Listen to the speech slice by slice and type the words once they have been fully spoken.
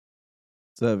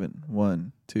7,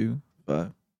 1, 2, 5.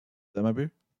 Is that my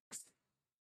beer?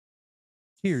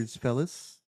 Cheers,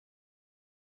 fellas.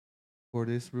 Pour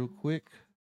this real quick.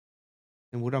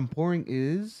 And what I'm pouring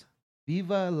is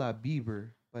Viva la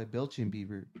Beaver by Belgian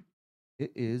Beaver.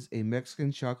 It is a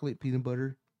Mexican chocolate peanut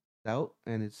butter stout,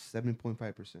 and it's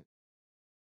 7.5%.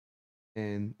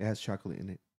 And it has chocolate in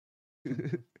it.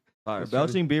 Fire. Let's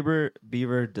Belching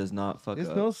Beaver does not fuck It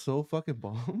up. smells so fucking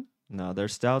bomb. No, their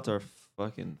stouts are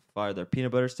fucking fire. Their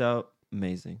peanut butter stout,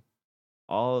 amazing.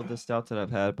 All of the stouts that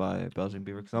I've had by Belgian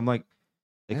Beaver, because I'm like,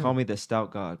 they call me the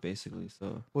stout god, basically.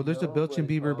 So Well, there's a Belgian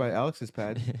Beaver by Alex's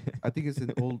pad. pad. I think it's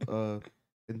in old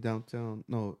in downtown.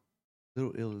 No,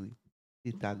 Little Italy,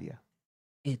 Italia.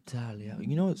 Italia.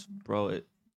 You know what's bro?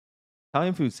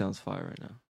 Italian food sounds fire right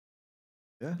now.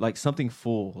 Yeah. Like something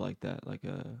full like that, like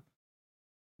a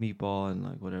meatball and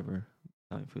like whatever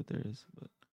Italian food there is, but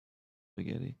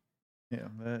spaghetti. Yeah,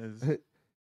 that is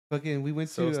Fucking, we went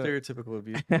so to stereotypical of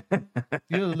you.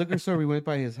 you know the liquor store we went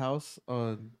by his house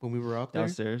when we were out there.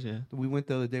 Downstairs, yeah. We went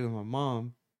the other day with my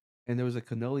mom, and there was a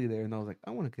cannoli there, and I was like, I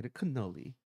want to get a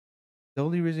cannoli. The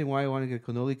only reason why I want to get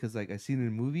a cannoli because like I seen it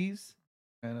in movies,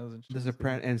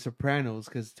 Sopranos,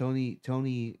 because Tony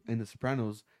in the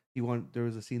Sopranos, there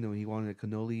was a scene when he wanted a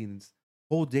cannoli, and his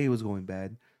whole day was going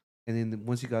bad, and then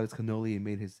once he got his cannoli, it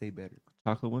made his day better.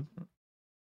 Chocolate one?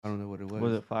 I don't know what it was.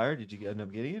 Was it fire? Did you end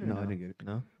up getting it? Or No, I didn't get it.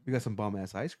 No. We got some bomb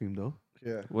ass ice cream though.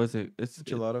 Yeah. Was it? It's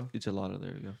gelato. It's gelato.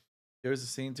 There you go. There was a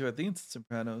scene too. I think it's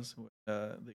Sopranos. When,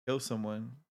 they kill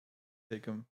someone, take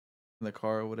him in the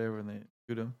car or whatever, and they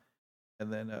shoot him.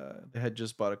 And then they had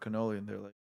just bought a cannoli, and they're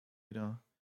like,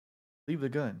 leave the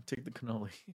gun, take the cannoli.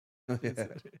 Yeah.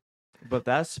 But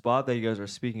that spot that you guys were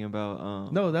speaking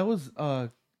about, No, that was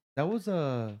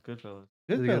Goodfellas.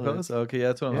 Goodfellas. Okay, yeah,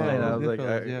 that's what I'm Yeah, saying. I was like,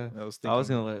 Goodfellas, yeah. I was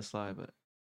gonna let it slide, but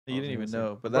you didn't even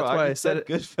know. But Bro, that's why I just said it.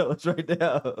 Goodfellas right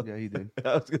now. Yeah, he did.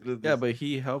 I was gonna Yeah, but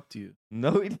he helped you.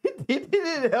 no, he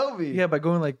didn't help me. Yeah, by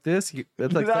going like this,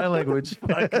 that's like sign language.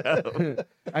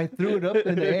 I threw it up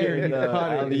in the air and he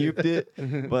caught it. Alley-ooped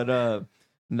it. But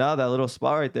now that little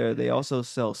spot right there, they also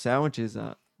sell sandwiches.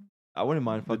 I wouldn't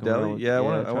mind The fucking deli? around. Yeah,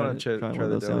 I want to try one the of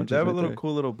those deli. sandwiches They have a right little there.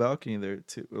 cool little balcony there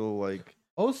too. Little like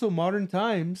Also, Modern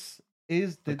Times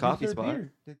is The coffee spot?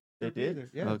 They They did?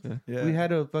 Yeah. Okay. yeah, We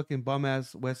had a fucking bum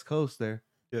ass West Coast there.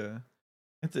 yeah.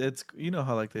 It's you know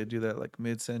how like they do that like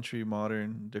mid-century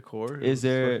modern decor. It Is was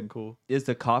there- fucking cool? Is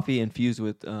the coffee infused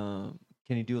with? Can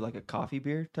you do like a coffee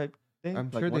beer type thing? I'm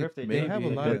Like, sure wonder they if have a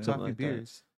maybe lot did of something coffee like that.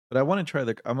 beers. But I want to try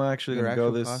I'm actually Their gonna go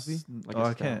actual this. coffee? Like Oh, a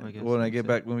I stout, can't. I guess When I you get said.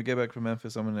 back, when we get back from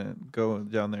Memphis, I'm gonna go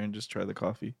down there and just try the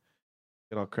coffee.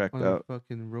 Get all cracked On a out.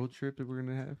 fucking road trip that we're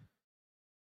gonna have.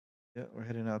 Yeah, we're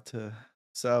heading out to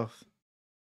South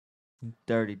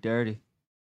Dirty.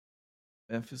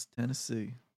 Memphis,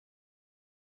 Tennessee.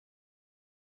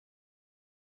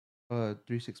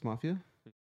 3-6 Mafia,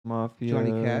 Mafia.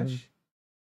 Johnny Cash,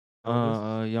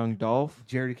 Young Dolph.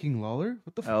 Jerry King Lawler.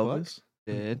 What the Elvis fuck?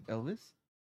 Dead. Elvis.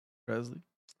 Presley.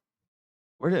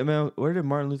 Where did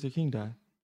Martin Luther King die?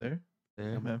 There.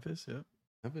 There. Memphis. Yep.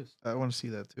 Memphis. I want to see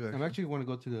that too. I'm actually want to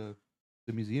go to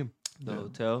the museum. The Yeah.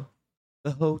 hotel.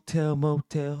 The hotel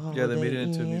motel. Yeah, they made it Holiday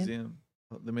into a Inn. museum.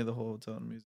 They made the whole hotel a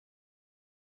museum.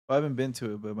 I haven't been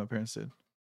to it, but my parents did.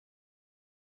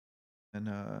 And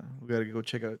we gotta go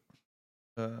check out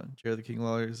Jerry the King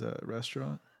Lawler's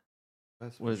restaurant.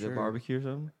 That's What is it? Barbecue or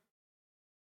something?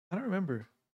 I don't remember.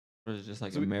 Or is it just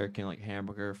like So we- American like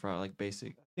hamburger fry like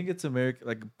basic? I think it's American,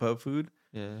 like pub food.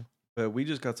 Yeah. But we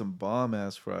just got some bomb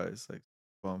ass fries, like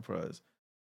bomb fries,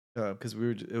 because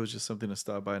it was just something to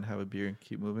stop by and have a beer and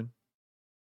keep moving.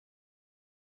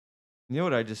 You know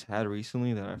what I just had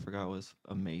recently that I forgot was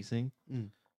amazing? Mm.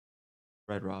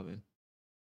 Red Robin.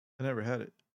 I never had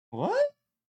it. What?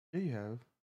 Yeah, you have.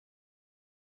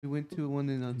 We went to one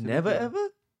in Never Temecula. ever?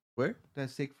 Where? That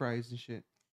steak fries and shit.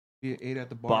 We ate at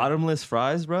the bar. Bottomless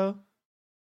fries, bro.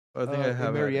 I think I in have had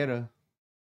it. Marietta.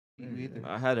 Marietta.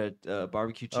 I had a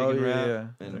barbecue chicken Oh, yeah, wrap.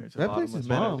 yeah. And That That place bottomless is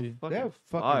fries. bomb. Fucking They have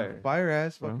fucking fire. fire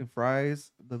ass bro. fucking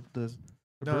fries. The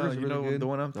No, burgers are you know really good. the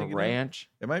one I'm The thinking. ranch,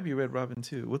 Of? It might be Red Robin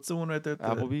too. What's the one right there? At the,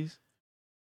 Applebee's.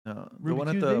 No, the Ruby one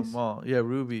at the Tuesdays? mall. Yeah,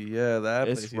 Ruby. Yeah, that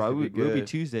place It's used to be Ruby good.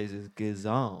 Tuesdays is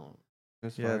gazon.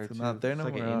 That's Yeah, fire it's too. not there It's no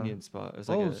like more. an huh? Indian spot. It's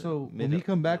like Oh, a so when Middle- we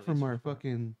come back Middle from our Eastern spot.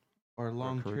 fucking our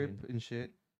long Korean. trip and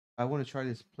shit, I want to try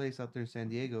this place out there in San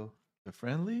Diego. The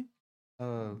Friendly,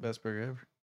 But best burger ever.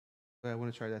 I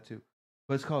want to try that too.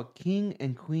 But it's called King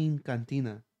and Queen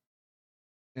Cantina,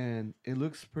 and it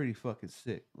looks pretty fucking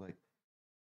sick. Like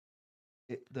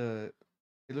it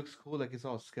looks cool. Like it's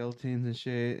all skeletons and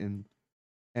shit,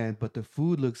 and but the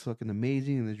food looks fucking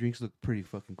amazing, and the drinks look pretty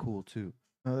fucking cool too.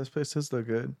 No, this place does look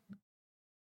good.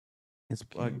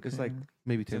 It's like Okay.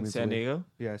 maybe It's 10 in minutes San away. Diego.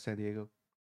 Yeah, San Diego.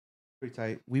 Pretty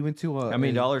tight. We went to How many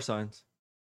an- dollar signs?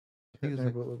 I think it was Air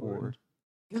like Boulevard.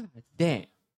 4. God damn.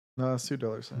 No, it's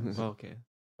 $2 signs. Okay.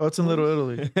 Oh, it's in Little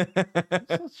Italy.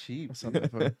 It's so cheap, That's not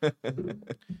dude. that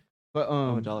far. But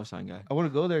I'm a dollar sign guy. I want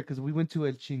to go there because we went to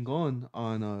El Chingon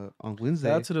on Wednesday,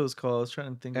 That's what it was called. I was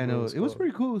trying to think. and of what it was called.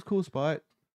 pretty cool. It was a cool spot.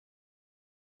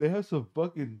 They have some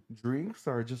fucking drinks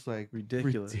that are just like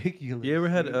Ridiculous. ridiculous. You ever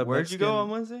had dude. a Where'd you go Mexican- on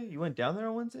Wednesday? You went down there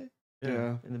on Wednesday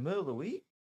Yeah, in the middle of the week.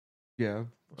 yeah.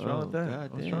 What's wrong with that?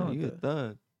 God What's damn, wrong with you a that?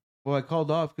 thug. Well, I called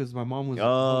off because my mom was home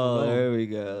Oh, alone. there we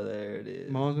go. There it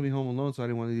is. My mom's gonna be home alone, so I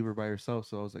didn't want to leave her by herself.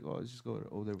 So I was like, "Oh, let's just go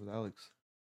over there with Alex."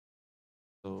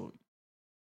 So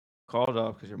called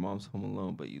off because your mom's home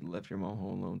alone, but you left your mom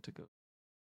home alone to go.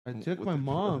 I W- took with my the-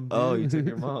 mom. Oh, you dude. took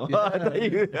your mom. Yeah. I thought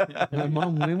you- My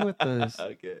mom went with us.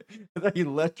 Okay. I thought you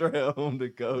left her at home to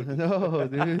go. No,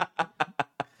 dude.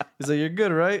 He's like, you're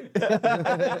good, right?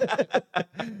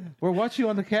 We're watching you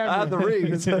on the camera. I have the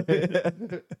rings.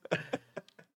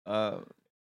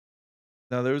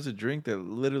 Now there was a drink that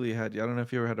literally had. I don't know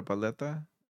if you ever had a paleta,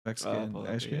 Mexican Oh,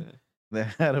 ice cream. yeah. They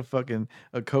had a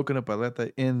coconut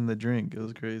paleta in the drink. It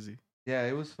was crazy. Yeah,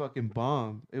 it was fucking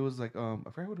bomb. It was like I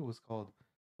forgot what it was called,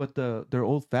 but they're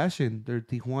old fashioned. They're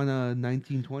Tijuana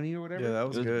 1920 or whatever. Yeah, that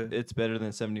was good. It's better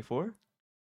than 74.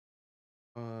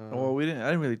 Well, we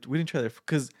didn't try that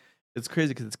because it's crazy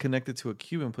because it's connected to a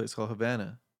Cuban place called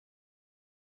Havana.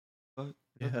 What?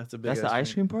 Yeah, that's a big. That's the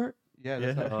ice cream part. yeah,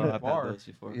 that's yeah. like Oh, a I've bar. had those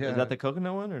before. Yeah. Is that the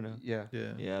coconut one or no? Yeah,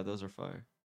 Yeah, Yeah, those are fire.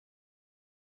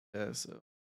 yeah. So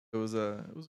it was a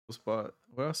cool spot.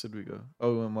 Where else did we go?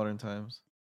 Oh, we went Modern Times.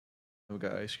 And we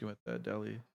got ice cream at that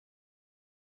deli.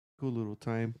 cool little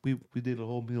time. We did a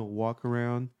whole meal walk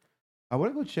around. I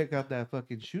want to go check out that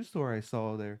fucking shoe store I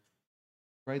saw there,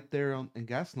 right there in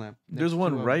Gaslamp. There's next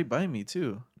one to, right by me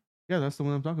too. Yeah, that's the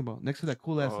one I'm talking about. Next to that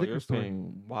cool ass Oh, liquor you're store.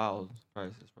 paying wild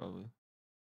prices probably.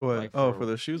 What? Like Oh, for- for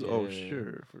the shoes? Oh, yeah.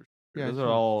 sure. For Yeah, Those sure. are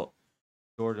all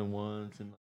Jordan ones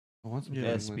and I want some Yeah.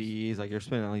 Jordan ones. SBs. Like you're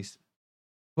spending at least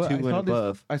But two I and saw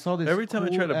above. I saw this. Every time I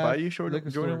try to buy cool-ass you liquor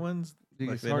Jordan store. ones, Dude,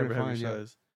 like it's they hard never to have find, your yeah.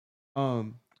 size.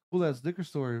 Cool ass liquor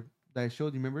store that I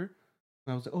showed you. Remember?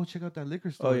 And I was like, oh, check out that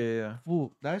liquor store. Oh yeah, yeah.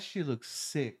 Fool, that shit looks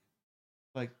sick.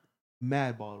 Like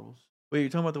mad bottles. Wait, you're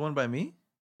talking about the one by me?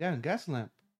 Yeah, and gas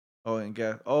lamp. Oh, in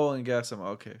gas. Oh, in gas.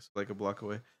 Okay, so like a block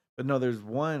away. But no, there's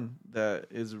one that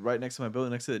is right next to my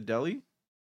building, next to the deli,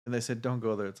 and they said don't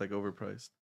go there. It's like overpriced.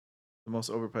 The most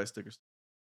overpriced stickers.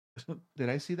 Did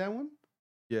I see that one?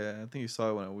 Yeah, I think you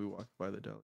saw it when we walked by the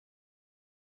deli.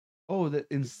 Oh, the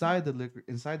inside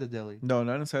the deli. No,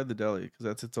 not inside the deli because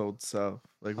that's its old self.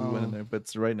 Like we went in Oh. there, but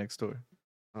it's right next door.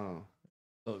 Oh.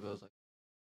 so it goes like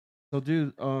So,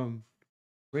 dude,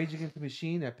 Rage Against the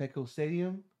Machine at Petco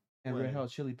Stadium and Red When? Hot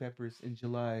Chili Peppers in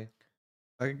July.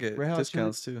 I could get Red Hot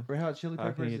discounts too. Red Hot Chili How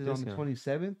can Peppers you is get on the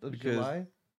discount? 27th of Because- July.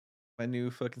 My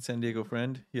new fucking San Diego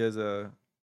friend, he has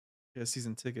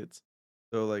season tickets.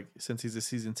 So like since he's a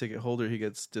season ticket holder, he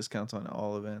gets discounts on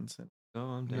all events. And oh,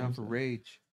 I'm Down down for for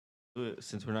Rage. it.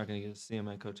 Since we're not gonna get to see him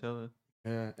at Coachella.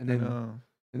 Yeah, I know.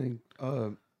 and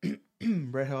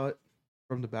then Red Hot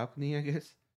from the balcony, I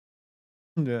guess.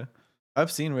 Yeah,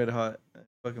 I've seen Red Hot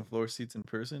fucking floor seats in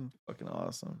person. Fucking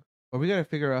awesome. Or we gotta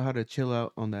figure out how to chill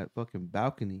out on that fucking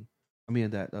balcony. I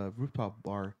mean that rooftop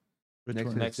bar Which next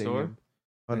one? to the Next door? stadium.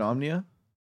 On Omnia?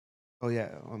 Oh yeah,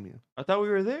 Omnia. I thought we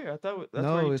were there. I thought that's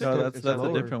No, where you it's took No, the- it. that's it's a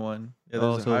lower. different one. Yeah,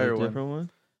 Oh, there's so a it's higher a one. different one.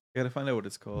 You gotta find out what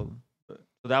it's called. But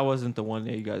So that wasn't the one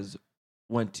that you guys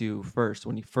went to first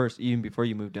when you first, even before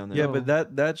you moved down there. yeah, No.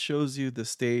 but that shows you the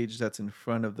stage that's in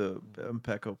front of the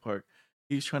Petco Park.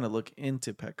 He's trying to look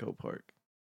into Petco Park.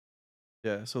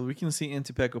 Yeah, so we can see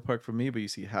into Petco Park from me, but you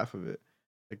see half of it.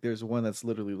 Like there's one that's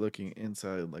literally looking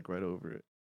inside, like right over it.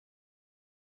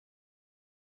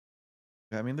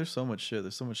 Yeah, I mean, there's so much shit.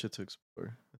 There's so much shit to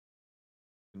explore.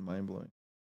 Mind blowing.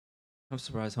 I'm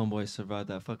surprised Homeboy survived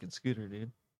that fucking scooter,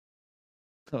 dude.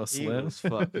 Oh, He Slim. was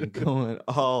fucking going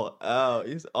all out.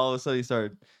 All of a sudden he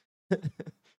started.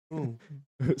 Ooh.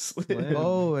 Slim.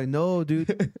 Oh, I know,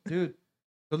 dude. Dude.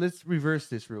 So let's reverse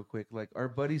this real quick. Like our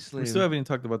buddy Slim. We still haven't even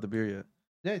talked about the beer yet.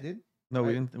 Yeah, I did. No, we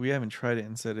I- didn't. We haven't tried it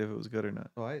and said if it was good or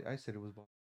not. Oh, I said it was bomb.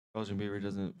 Belgian Beaver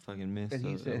doesn't fucking miss. And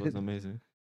he So said- it was amazing.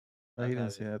 No, he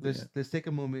didn't say that. Let's take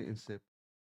a moment and sip.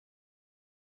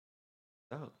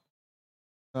 Oh.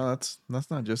 No, that's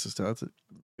not just a stout. It's a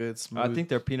good, smooth. I think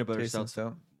their peanut butter tasting sounds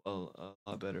stout. a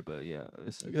lot better, but yeah,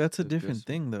 That's a it's good different stuff.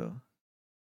 thing, though.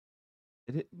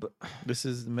 But This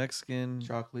is Mexican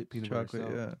Chocolate peanut butter chocolate.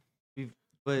 stout. Yeah.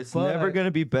 But it's But- never gonna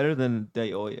be better than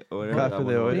De Olla or whatever. Cafe that de one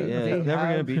was. Olla. Yeah, They it's never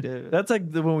gonna have- be better. That's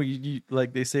like the one where you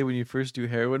like they say when you first do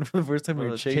heroin for the first time Bro,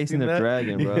 you're it's chasing the that.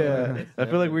 dragon, bro. Yeah, It's I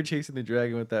feel like never- we're chasing the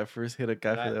dragon with that first hit of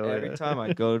Cafe de Olla. every time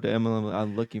I go to MLM,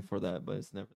 I'm looking for that, but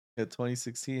it's never a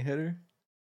 2016 hitter,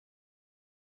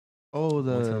 Oh,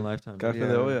 once in a the lifetime. Cafe Yeah.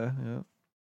 de Olla. Yeah.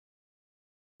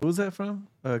 Who's that from?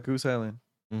 Goose Island.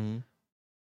 Mm-hmm.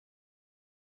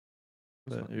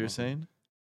 You're saying?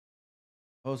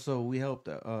 Oh, so we helped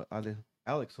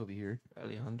Alex over here.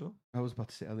 Alejandro. I was about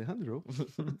to say Alejandro.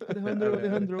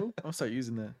 Alejandro. I'm gonna start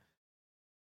using that.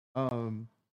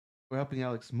 We're helping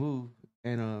Alex move,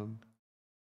 and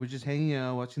we're just hanging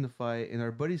out, watching the fight, and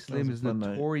our buddy Slim a is fun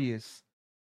night.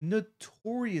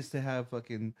 notorious to have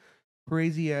fucking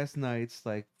crazy ass nights,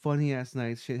 like funny ass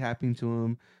nights, shit happening to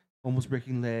him, almost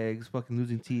breaking legs, fucking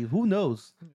losing teeth. Who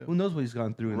knows? Who knows what he's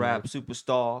gone through? in Rap life.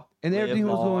 superstar. And Live everything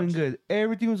was going large. good.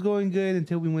 Everything was going good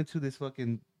until we went to this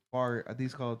fucking bar. I think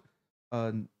it's called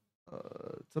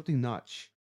something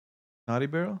Notch. Naughty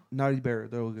Barrel. Naughty Bear.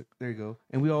 There you go.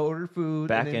 And we all ordered food.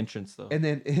 Back and then, entrance though. And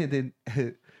then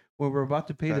when we're about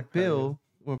to pay the Back patio.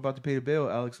 bill,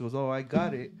 Alex goes, "Oh, I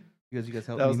got it because you guys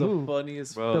helped That me was the move."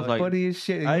 funniest. Bro, The it was like- funniest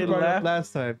shit. And I you brought it up laughed.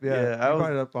 last time. Yeah, Yeah, I you was-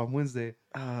 brought it up on Wednesday.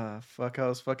 Fuck! I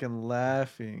was fucking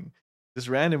laughing, just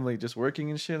randomly, just working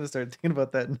and shit. And I started thinking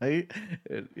about that night.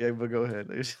 Yeah, but go ahead.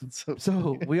 It's so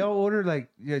So we all ordered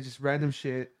just random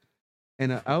shit,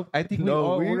 and I think we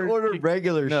all we ordered. ordered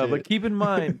regular no, shit. but keep in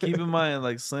mind,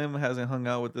 like Slim hasn't hung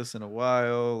out with us in a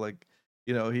while. Like,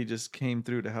 he just came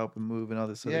through to help him move and all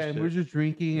this other Yeah, shit. and we're just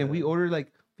drinking, and we Yeah. ordered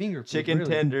like finger food, chicken really.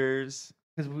 tenders.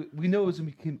 Because we know it's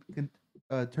gonna be can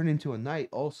turn into a night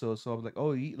also. So I was like,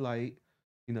 oh, eat light,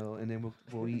 and then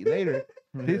we'll eat later.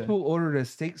 This Yeah. fool ordered a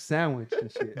steak sandwich and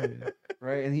shit,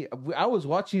 right? And I was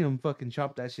watching him fucking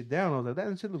chop that shit down. I was like,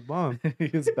 that shit look bomb. He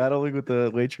was battling with the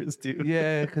waitress too.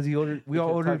 Yeah, because we all kept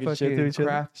ordered talking shit to fucking each other.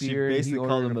 craft She beer. and he basically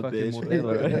called ordered him a fucking bitch.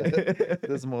 Modelo. Right?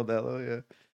 This Modelo, yeah.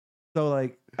 So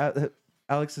like,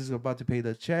 Alex is about to pay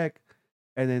the check,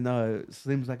 and then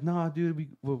Slim's like, "Nah, dude,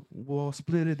 we'll all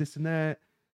split it, this and that."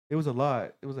 It was a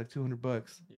lot. It was like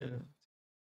 $200. Yeah.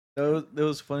 That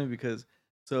was funny because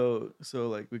so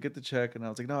like we get the check and I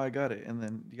was like, no, I got it. And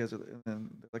then and then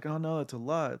they're like, oh no, it's a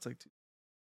lot. It's like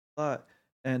a lot.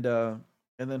 And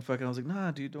then fucking I was like,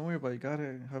 nah, dude, don't worry about it. You got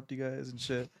it. I helped you guys and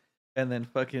shit. And then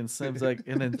fucking Slim's like,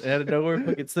 and then out of nowhere,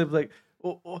 fucking Slim's like,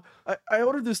 oh, I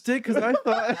ordered this steak because I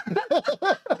thought,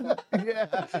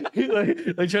 Yeah. he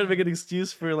like trying to make an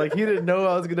excuse for like he didn't know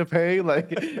I was gonna pay. Like,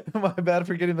 my bad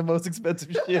for getting the most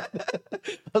expensive shit. I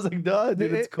was like, nah,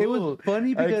 dude, it's cool. It was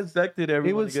funny I because expected it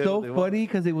everyone was to get so what they want. funny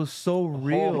because it was so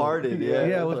real. Wholehearted, yeah.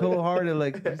 Yeah, it was Like- wholehearted.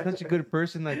 Like, he's such a good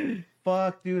person. Like,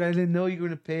 fuck, dude, I didn't know you were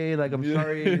gonna pay. Like, I'm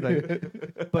sorry.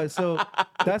 Like, but so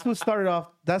that's what started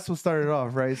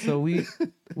off, right? So we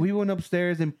went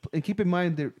upstairs and keep in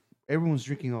mind that everyone's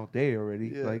drinking all day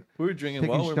already, Yeah. like we were drinking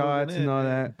while taking we're shots moving and all in.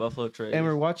 that. Buffalo Trace. And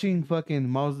we're watching fucking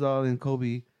Masvidal and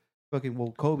Kobe,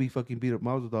 Kobe fucking beat up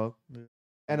Masvidal,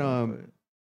 and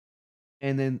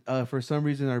and then for some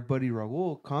reason our buddy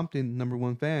Raul Compton,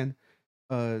 #1 fan,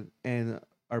 and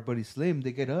our buddy Slim,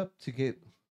 they get up to get,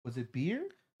 was it beer?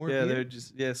 Or yeah, beer? they're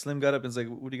just Slim got up and was like,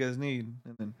 "What do you guys need?"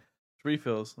 And then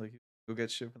refills, like go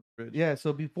get shit from the fridge. Yeah,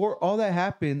 so before all that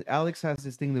happened, Alex has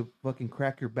this thing to fucking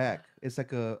crack your back. It's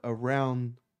like a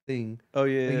round thing. Oh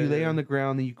yeah. And you lay on the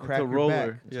ground and you It's crack a your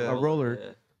roller. back. Yeah. A roller. Yeah.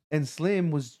 And Slim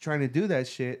was trying to do that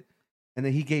shit, and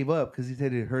then he gave up because he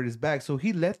said it hurt his back. So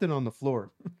he left it on the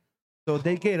floor. So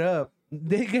they get up, and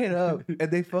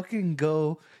they fucking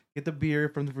go get the beer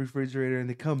from the refrigerator, and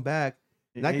they come back.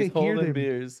 And I He's can hear holding them.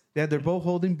 beers. Yeah, they're both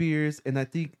holding beers, and I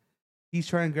think he's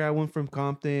trying to grab one from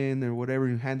Compton or whatever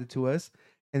and hand it to us.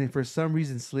 And then for some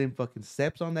reason, Slim fucking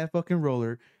steps on that fucking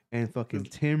roller and fucking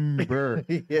timber.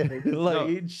 Yeah, No,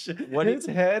 when his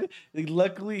head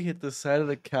luckily hit the side of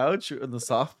the couch on the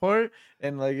soft part,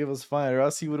 and like it was fine, or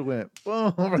else he would have went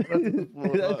boom.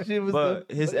 That shit was But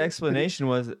so his funny. explanation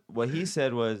was what he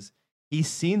said was he's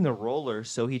seen the roller,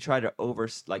 so he tried to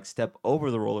step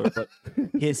over the roller, but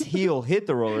his heel hit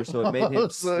the roller, so it made him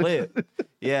slip.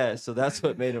 Yeah, so that's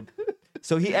what made him.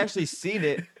 So he actually seen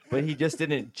it, but he just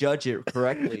didn't judge it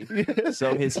correctly.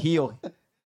 So his heel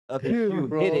up his Dude, shoe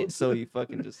bro. hit it, so he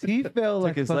fucking just. He felt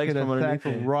like his legs fucking from a sack underneath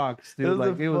of him. rocks, It dude. was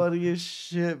Like the it was. funniest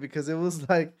shit because it was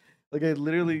like I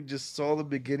literally just saw the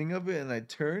beginning of it, and I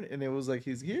turned, and it was like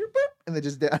he's here, boop, and then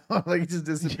just down, like he just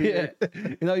disappeared.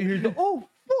 You know, you hear the oh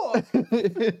fuck.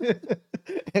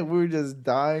 And we were just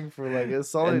dying for like a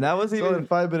solid, And that wasn't solid even,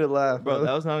 5-minute laugh, bro.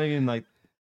 That was not even like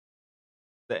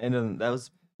the end of. That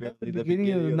was barely the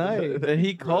beginning of the night. and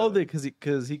he called it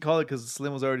because he called it because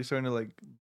Slim was already starting to like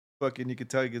fucking, you could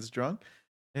tell he gets drunk.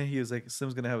 And he was like,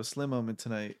 Slim's gonna have a Slim moment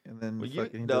tonight. And then Well,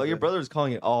 fucking, he no, does your that. brother's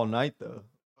calling it all night though.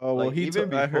 Oh well, like, he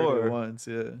even I heard before- it once.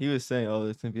 Yeah. He was saying, "Oh,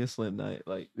 it's gonna be a slim night.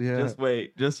 Like, Yeah. just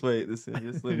wait. This is gonna be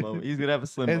a slim moment. He's gonna have a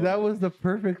slim." And that moment. was the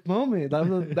perfect moment.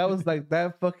 That was like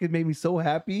that fucking made me so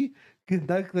happy because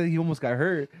not that he almost got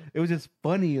hurt. It was just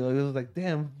funny. Like, it was like,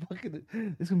 damn, fucking,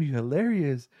 it's gonna be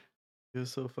hilarious. He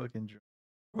was so fucking drunk.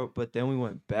 Bro, but then we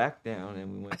went back down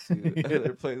and we went to Yeah.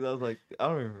 other places. I was like, I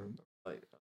don't even remember. Like,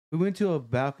 We went to a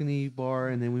balcony bar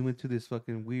and then we went to this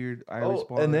fucking weird Irish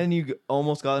bar. and then you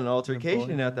almost got an altercation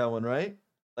bowling at that one, right?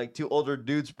 Like 2 older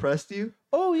dudes pressed you.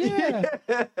 oh yeah.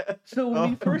 So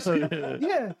when we first yeah.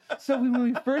 yeah. So when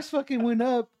we first fucking went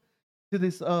up to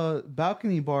this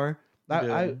balcony bar,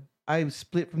 I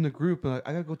split from the group and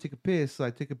I gotta go take a piss. So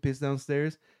I take a piss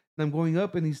downstairs and I'm going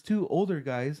up and these 2 older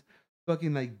guys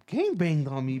fucking like gang banged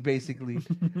on me basically.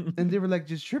 And they were like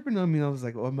just tripping on me. And I was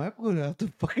like, oh, am I gonna have to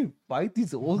fucking fight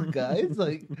these old guys?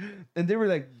 Like, and they were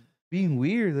like being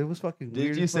weird. It was fucking weird.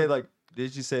 Did you as say fuck. like?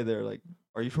 Did you say they're like?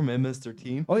 Are you from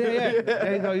MS-13? Oh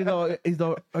yeah. He's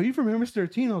like, are you from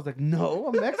MS-13? I was like, no,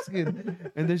 I'm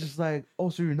Mexican. And they're just like, oh,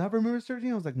 so you're not from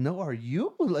MS-13? I was like, no, are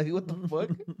you? Like, what the fuck?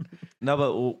 No,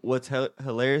 but what's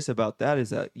hilarious about that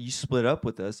is that you split up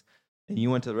with us and you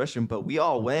went to the restroom, but we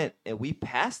all went and we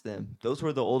passed them. Those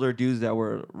were the older dudes that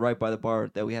were right by the bar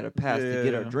that we had to pass to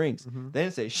get our Yeah. drinks. Mhm. They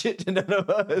didn't say shit to none of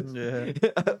us. Yeah.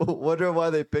 I wonder why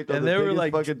they picked on And the they were biggest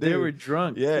like, fucking they dude. were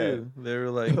drunk. Yeah. Too. They were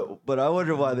like, But I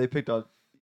wonder why they picked on.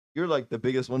 You're like the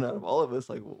biggest one out of all of us.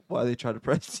 Like, why they try to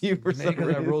press you for some Because I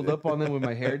reason? rolled up on them with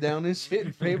my hair down and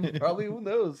shit. Maybe, probably, who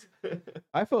knows?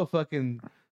 I felt fucking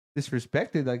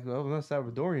disrespected. Like, I'm not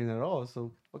Salvadorian at all.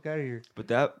 So, fuck out of here. But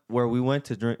that where we went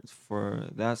to drink for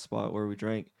that spot where we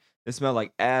drank, it smelled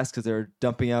like ass because they were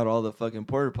dumping out all the fucking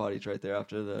porta potties right there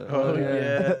after the. oh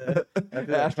yeah.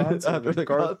 yeah. After the concert,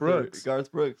 Garth Brooks.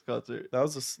 Garth Brooks concert. That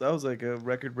was like a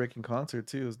record breaking concert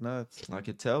too. It was nuts. I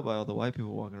could tell by all the white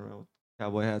people walking around with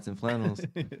cowboy hats and flannels.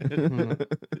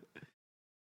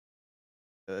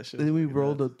 That shit And then was we fucking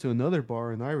rolled nuts. up to another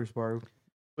bar, an Irish bar.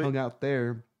 Wait. Hung out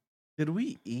there. Did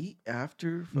we eat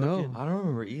after? No. Fucking... I don't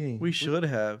remember eating. We should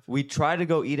have. We tried to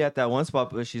go eat at that one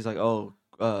spot, but she's like, "Oh,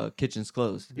 kitchen's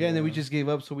closed." Yeah, and then we Yeah. just gave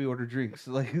up, so we ordered drinks.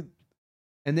 Like,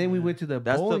 and then we Yeah. went to the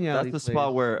That's bowling alley. that's the spot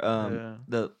place. where Yeah.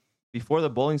 the before the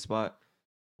bowling spot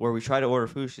where we tried to order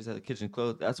food. She said the kitchen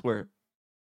closed. That's where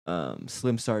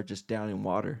Slim started just downing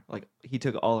water. Like he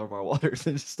took all of our waters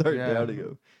and just started Yeah. downing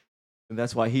them. And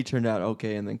that's why he turned out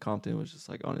okay. And then Compton was just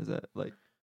like on his head, like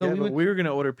So Yeah, we but went- we were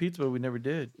gonna order pizza, but we never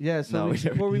did. Yeah, so No, we never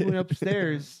before we went did.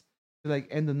 upstairs to like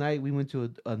end the night, we went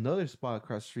to another spot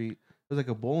across the street. It was like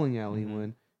a bowling alley Mhm.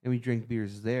 one, and we drank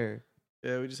beers there.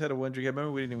 Yeah, we just had a one drink. I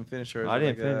remember we didn't even finish ours. I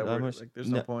didn't like, finish- I we're- must- like, there's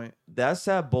no. no point. that's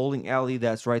that bowling alley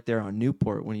that's right there on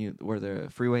Newport where the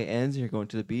freeway ends and you're going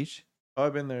to the beach. Oh,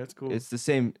 I've been there. It's cool. It's the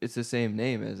same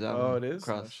name as that. Oh, one, it is?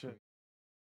 Oh, Across shit.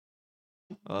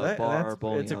 bar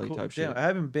bowling it's a alley cool, type damn, shit. I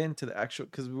haven't been to the actual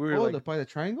because we were Oh, like by the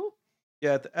triangle?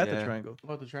 yeah at the Yeah. triangle.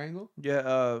 Oh, the triangle?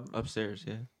 Yeah, Upstairs,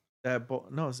 yeah.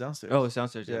 no, it's downstairs. Oh, it's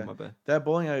downstairs. Yeah, Yeah. my bad. That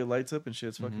bowling alley lights up and shit.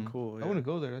 It's fucking Mhm. cool. I Yeah. want to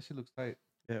go there. That shit looks tight.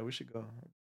 Yeah, we should go.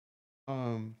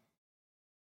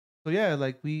 So yeah,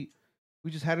 like we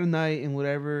just had a night and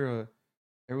whatever.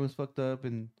 Everyone's fucked up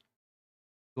and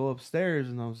go upstairs,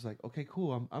 and I was like, okay,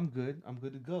 cool. I'm good. I'm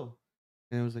good to go.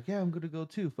 And it was like, yeah, I'm good to go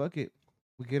too. Fuck it.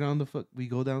 We get on we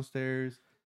go downstairs,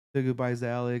 say goodbyes to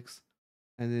Alex,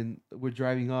 and then we're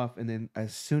driving off. And then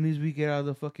as soon as we get out of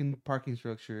the fucking parking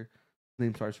structure,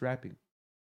 Slim starts rapping.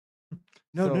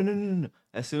 No, So- no, no, no, no.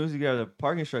 As soon as we get out of the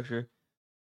parking structure,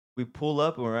 we pull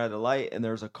up and we're at a light, and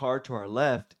there's a car to our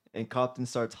left, and Compton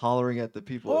starts hollering at the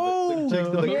people. Oh, the chicks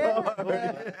in the yeah.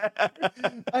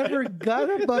 car. I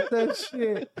forgot about that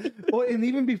shit. Oh, and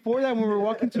even before that, when we were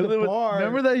walking to the bar,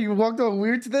 Remember that you walked all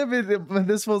weird to them, and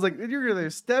this was like, "You're their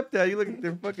stepdad." You look like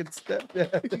their fucking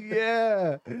stepdad.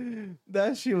 Yeah,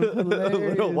 that shit was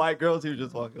hilarious. Little white girls who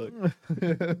just walk like,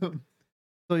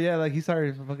 So yeah, like he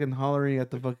started fucking hollering at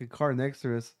the fucking car next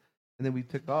to us, and then we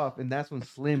took off, and that's when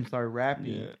Slim started rapping.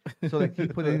 yeah. So like he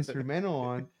put an instrumental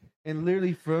on, and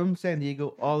literally from San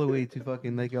Diego all the way to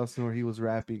fucking Lake Elsinore, he was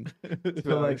rapping.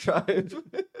 So like, drive.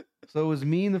 So it was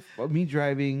me me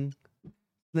driving,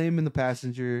 Slim in the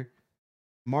passenger,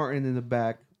 Martin in the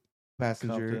back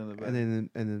passenger, Compton in the back. and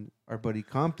then our buddy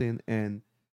Compton, and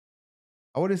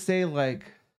I wouldn't say like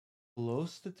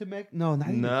close to Temecula. No, not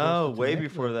even No, close to way Temecula.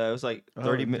 before that. It was like Oh,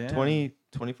 30 damn. minutes, 20,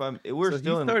 25. We're So he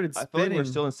still in. started I feel like we're spinning.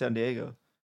 still in San Diego.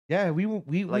 Yeah, we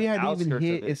Like, hadn't even outskirts of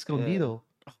hit it, yeah. Escondido.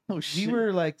 Oh We shit!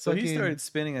 were like So fucking, he started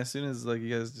spinning as soon as like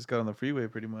you guys just got on the freeway,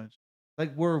 pretty much.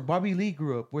 like where Bobby Lee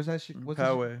grew up. Where's that shit? What's that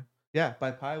shit? Poway. Yeah,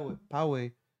 by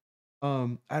Poway.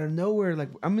 Out of nowhere, like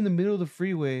I'm in the middle of the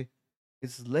freeway.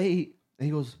 It's late, and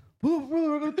he goes, "Pull over,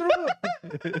 we're gonna throw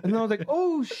up." And I was like,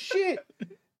 "Oh shit!"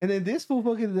 And then this fool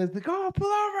fucking like, "Oh, pull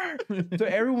over!" So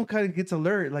everyone kind of gets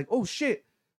alert, like, "Oh shit!"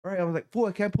 All right, I was like, "Fool,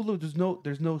 I can't pull over.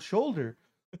 There's no shoulder."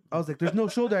 I was like, "There's no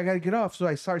shoulder. I gotta get off." So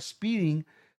I start speeding,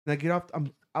 and I get off.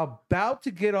 I'm about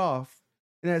to get off,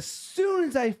 and as soon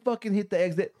as I fucking hit the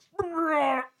exit,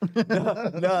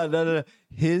 No.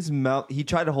 His mouth. He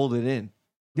tried to hold it in.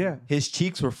 yeah, His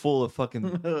cheeks were full of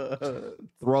fucking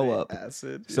throw up.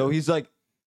 Acid. So he's like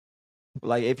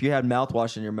if you had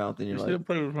mouthwash in your mouth, and you're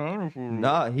like,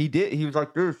 nah, he did. He was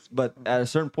like this, but at a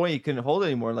certain point, he couldn't hold it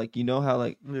anymore. Like, you know how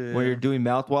when you're doing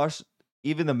mouthwash,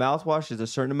 even the mouthwash is a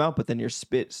certain amount, but then your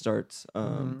spit starts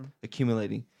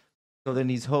accumulating. So then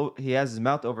he has his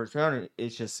mouth over his mouth, and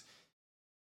it's just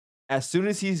as soon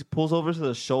as he pulls over to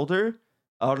the shoulder,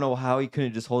 I don't know how he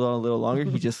couldn't just hold on a little longer.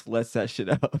 He just lets that shit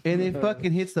out. and it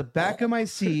fucking hits the back of my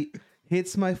seat,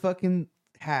 hits my fucking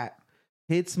hat,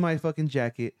 hits my fucking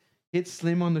jacket, hits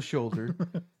Slim on the shoulder.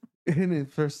 And then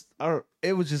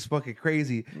it was just fucking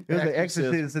crazy. It was like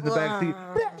Exorcist in the back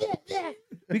seat.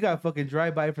 We got fucking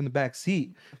drive-by from the back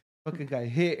seat. Fucking got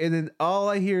hit, and then all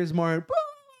I hear is more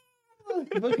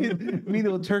fucking mean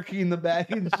little turkey in the back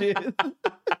and shit.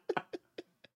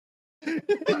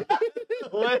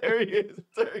 Hilarious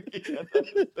turkey.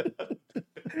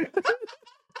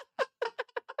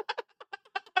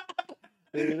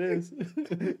 There it is.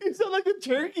 You sound like a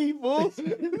turkey, fool.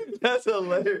 That's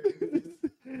hilarious.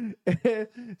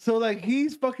 So like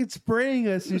he's fucking spraying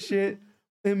us and shit,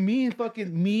 and me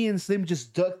and Slim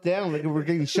just duck down like we're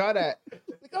getting shot at.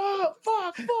 Like, oh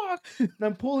fuck! And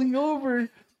I'm pulling over.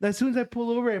 As soon as I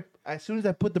pull over, as soon as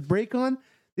I put the brake on,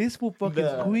 this fool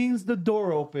fucking swings the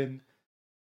door open.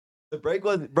 The brake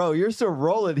was, bro. You're still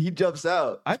rolling. He jumps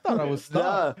out. I thought I was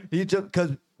stopped. Nah, he jumped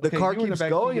because the car you in the keeps back seat,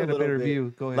 going you a had little better bit.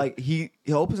 view. Go ahead. Like he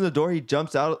opens the door, he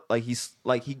jumps out, like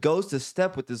he goes to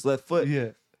step with his left foot,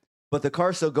 yeah. but the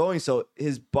car's still going, so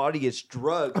his body gets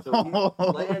drugged, so he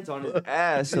lands on his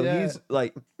ass. So Yeah.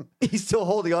 he's still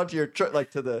holding onto your truck, like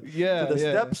to the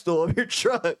step stool of your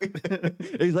truck. And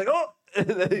he's like, oh. And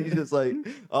then he's just like,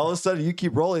 all of a sudden, you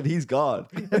keep rolling, he's gone.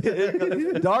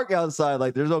 It's dark outside,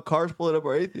 like there's no cars pulling up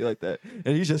or anything like that.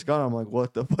 And he's just gone. I'm like,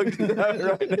 what the fuck is happening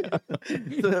right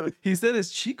now? So he said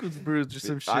his cheek was bruised or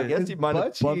some shit. I guess he might have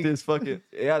butt bumped cheek. his fucking.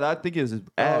 Yeah, I think it was his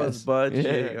Oh, ass. his butt cheek.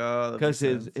 Yeah. Oh, that Because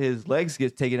makes sense. his legs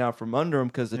get taken out from under him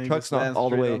because the And he truck's just not lands all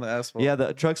the straight way. on the asphalt. Yeah,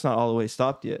 the truck's not all the way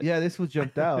stopped yet. Yeah, this was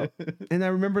jumped out. And I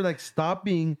remember like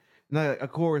stopping, and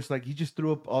of course, like he just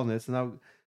threw up on this, and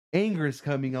anger is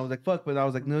coming. I was like, fuck, but I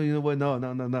was like, no, you know what?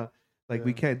 No. Like,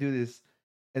 we can't do this.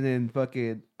 And then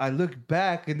fucking, I looked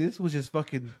back, and this was just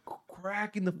fucking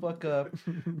cracking the fuck up.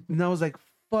 And I was like,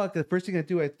 fuck. The first thing I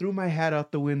do, I threw my hat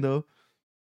out the window,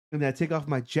 and then I take off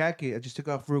my jacket. I just took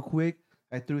off real quick.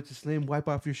 I threw it to Slim, wipe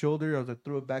off your shoulder. I was like,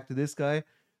 throw it back to this guy.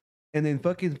 And then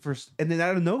and then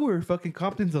out of nowhere, fucking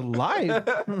Compton's alive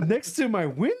next to my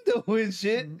window and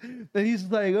shit. And he's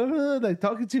like, like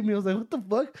talking to me. I was like, what the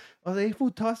fuck? I was like, hey,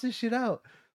 fool, toss this shit out.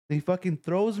 And he fucking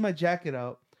throws my jacket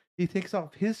out. He takes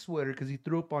off his sweater because he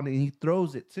threw up on it, and he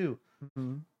throws it too.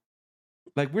 Mhm.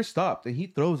 Like, we're stopped, and he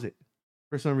throws it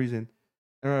for some reason.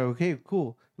 And we're like, okay,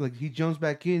 cool. Like, he jumps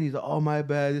back in. He's like, oh, my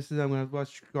bad. I'm going to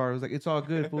watch your car. I was like, it's all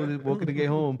good, fool. We're going to get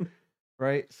home.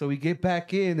 Right, so we get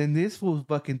back in, and this fool's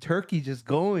fucking turkey just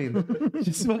going,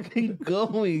 just fucking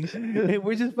going, and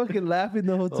we're just fucking laughing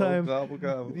the whole time. Oh, gobble,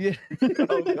 gobble. Yeah,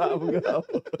 Oh, gobble,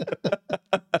 gobble.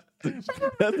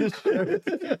 That's a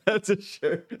shirt. That's a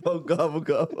shirt. Oh, gobble,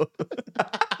 gobble.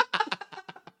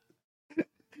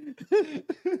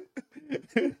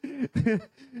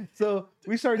 So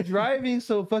we start driving,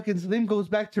 so fucking Slim goes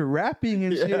back to rapping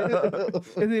and shit,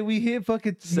 and then we hit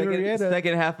fucking Murrieta.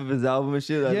 Second half of his album and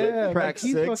shit. Yeah, Like track like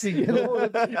he's 6. fucking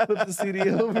flip the CD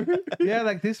over. Yeah,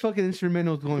 like this fucking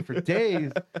instrumental is going for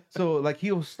days. So like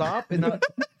he'll stop and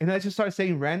I just start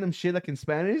saying random shit like in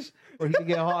Spanish, or he can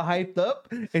get all hyped up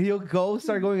and he'll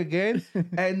start going again,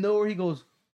 and nowhere he goes,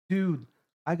 dude,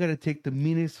 I gotta take the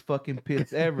meanest fucking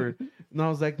piss ever. And I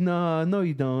was like, no,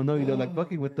 you don't, like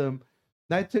fucking with them.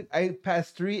 And I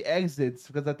passed 3 exits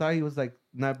because I thought he was like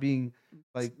not being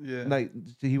like Yeah. like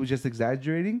he was just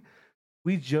exaggerating.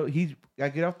 I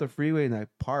get off the freeway and I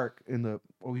park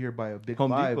over here by a Big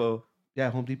Home Five. Depot. Yeah,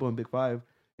 Home Depot and Big Five.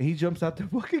 And he jumps out the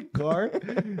fucking car.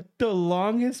 The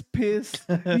longest piss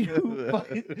you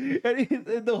fucking,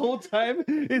 and the whole time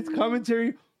it's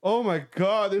commentary. Oh my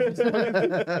god,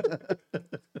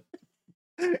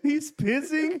 he's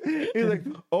pissing. He's like,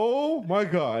 oh my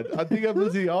god, I think I'm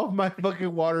losing all my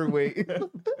fucking water weight.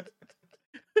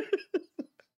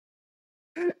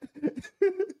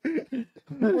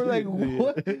 We're like,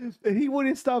 what? And he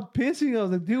wouldn't stop pissing. I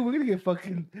was like, dude, we're gonna get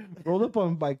fucking rolled up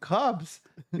on by cops.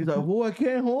 He's like, well, I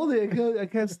can't hold it. I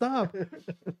can't stop. And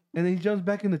then he jumps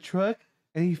back in the truck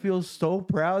and he feels so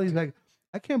proud. He's like,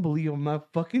 I can't believe I'm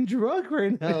not fucking drunk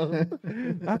right now.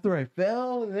 After I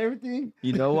fell and everything.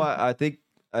 You know what? I think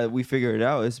we figured it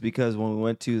out. It's because when we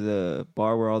went to the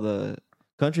bar where all the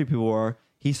country people are,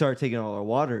 he started taking all our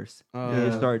waters.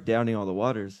 He started downing all the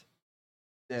waters.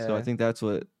 Yeah. So I think that's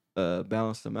what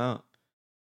balanced them out.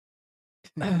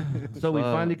 So we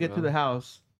Fuck, finally get to bro. the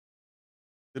house.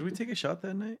 Did we take a shot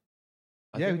that night?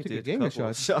 I Yeah, think we took a did gang of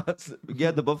couple shots. We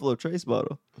had the Buffalo Trace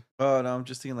bottle. Oh no, I'm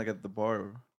just thinking like at the bar.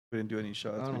 We didn't do any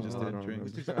shots. I We don't just know, I didn't don't drink.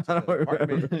 remember. We took I shots at the don't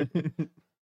apartment.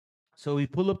 So we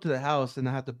pull up to the house, and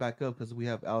I have to back up because we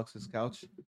have Alex's couch.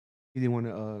 He didn't want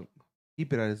to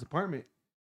keep it at his apartment.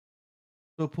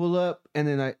 So pull up, and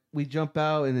then we jump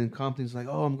out, and then Compton's like,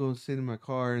 "Oh, I'm going to sit in my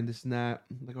car and this and that."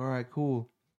 I'm like, all right, cool.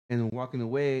 And then walking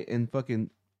away, and fucking,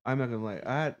 I'm not gonna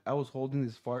lie, I was holding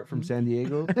this fart from San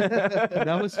Diego, and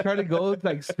I was trying to go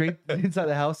like straight inside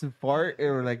the house and fart,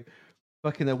 or like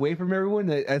fucking away from everyone.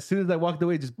 As soon as I walked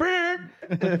away, just burn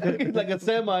like a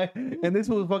semi, and this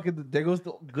was fucking. There goes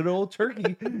the good old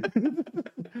turkey.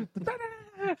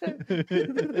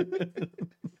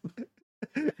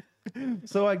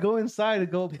 So I go inside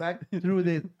and go back through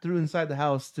inside the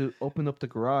house to open up the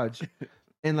garage,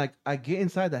 and like I get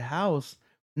inside the house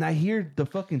and I hear the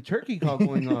fucking turkey call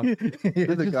going off.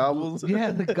 the Just- gobbles.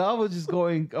 Yeah, the gobbles just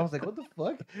going. I was like, what the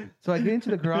fuck? So I get into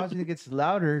the garage and it gets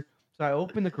louder. So I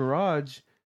open the garage,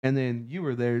 and then you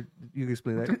were there. You can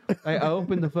explain that. I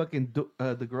opened the fucking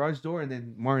the garage door, and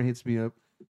then Martin hits me up.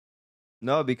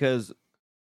 No, because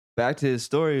back to his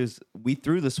stories, we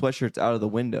threw the sweatshirts out of the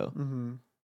window. Mm-hmm.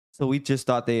 So we just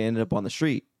thought they ended up on the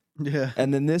street. Yeah.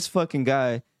 And then this fucking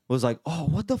guy was like, "Oh,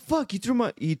 what the fuck? You threw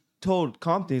my..." He told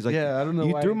Compton, he's like, Yeah, I don't know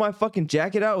 "You why. threw my fucking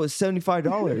jacket out. It was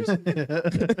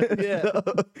 $75." Yeah.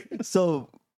 So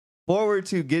forward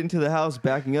to getting to the house,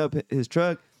 backing up his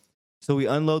truck. So we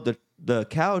unload the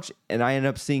couch, and I end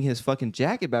up seeing his fucking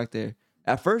jacket back there.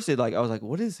 At first, I was like,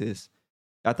 "What is this?"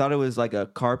 I thought it was like a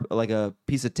like a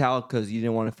piece of towel because you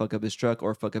didn't want to fuck up his truck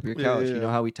or fuck up your Yeah, couch. yeah, You know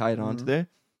yeah. how we tie it onto Mhm. there.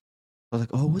 I was like,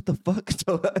 "Oh, what the fuck?"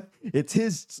 So it's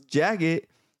his jacket.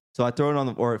 So I throw it on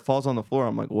it falls on the floor.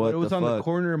 I'm like, "What It was the on fuck?" the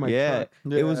corner of my Yeah. truck.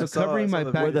 It was I saw covering my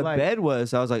the back Where the light. bed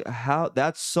was, I was like, "How?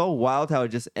 That's so wild how it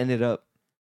just ended up."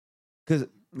 Because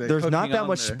Like, there's not hooking that on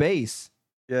much there. space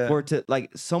Yeah. for it to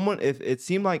like someone. If it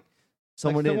seemed like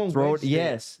someone someone didn't throw it, wedged it.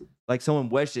 yes, like someone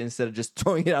wedged it instead of just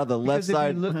throwing it out the left Because if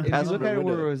side. you look, if you passenger look at it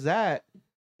where window. it was at,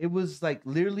 it was like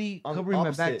literally On the covering my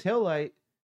back opposite. tail light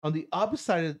on the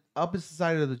opposite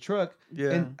side of the truck.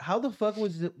 yeah. And how the fuck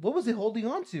was it? What was it holding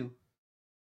on to?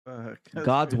 Fuck. That's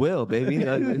God's crazy. will, baby.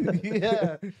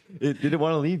 Yeah. It didn't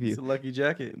want to leave It's you. a lucky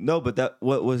jacket. No, but that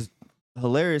what was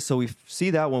hilarious. So we see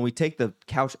that when we take the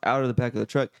couch out of the back of the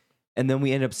truck, and then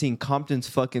we end up seeing Compton's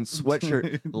fucking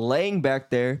sweatshirt laying back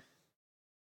there.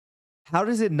 How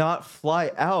does it not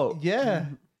fly out? Yeah.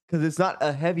 Because it's not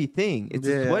a heavy thing. It's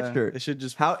a sweatshirt. It should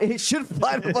just. How it should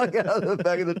fly the fuck out of the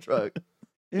back of the truck,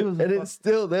 It was. and it's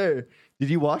still there. Did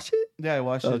you watch it? Yeah, I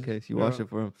watched it. Okay, so you watched it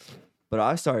for him. But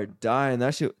I started dying.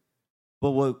 That shit.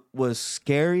 But what was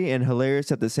scary and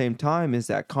hilarious at the same time is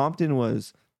that Compton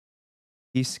was.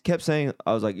 He kept saying,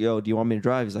 "I was like, yo, do you want me to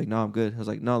drive?" He's like, "No, I'm good." I was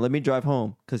like, "No, let me drive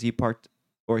home," because he parked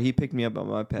or he picked me up on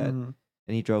my pad Mhm.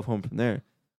 and he drove home from there.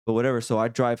 But whatever. So I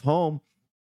drive home.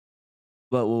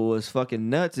 But what was fucking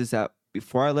nuts is that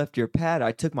before I left your pad,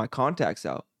 I took my contacts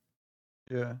out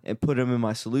Yeah. and put them in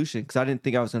my solution because I didn't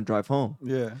think I was gonna drive home.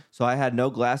 Yeah. So I had no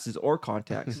glasses or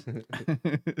contacts.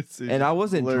 It's And I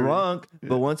wasn't blurry. drunk,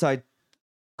 but Yeah. once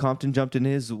Compton jumped in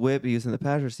his whip, he was in the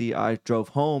passenger seat. I drove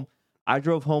home. I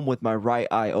drove home with my right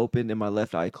eye open and my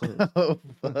left eye closed. Oh,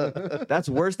 fuck. That's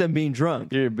worse than being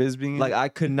drunk. You're Bisbee. Like I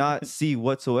could not see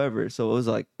whatsoever. So it was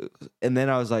like, and then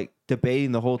I was like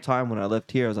debating the whole time when I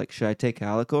left here. I was like, should I take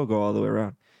Calico or go all the way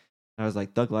around? And I was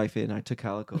like, thug life it, and I took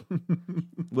Calico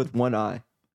with one eye,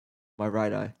 my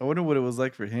right eye. I wonder what it was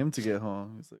like for him to get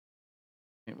home. He's like,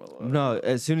 came alive. No,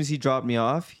 as soon as he dropped me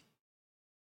off,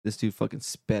 this dude fucking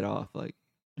sped off. Like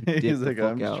dipped He's the like,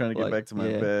 fuck I'm just out. trying to get Like, back to my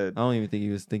yeah. bed. I don't even think he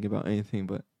was thinking about anything,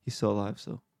 but he's still alive.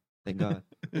 So thank God.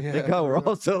 Yeah. Thank God we're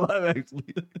all still alive. Actually,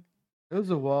 It was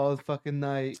a wild fucking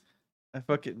night.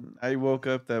 I woke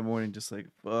up that morning just like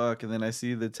fuck, and then I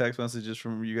see the text messages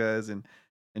from you guys and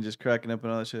just cracking up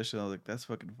and all that shit. I was like, that's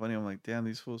fucking funny. I'm like, damn,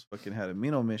 these fools fucking had a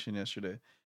Mino mission yesterday,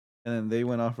 and then they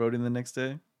went off roading the next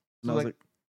day. And So, I was like,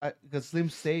 like, Because Slim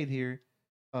stayed here,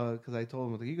 because I told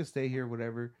him like you can stay here,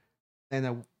 whatever.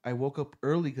 And I woke up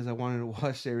early because I wanted to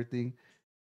wash everything,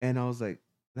 And I was like,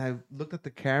 and I looked at the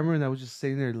camera and I was just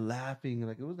sitting there laughing.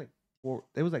 Like it was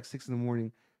like 6 in the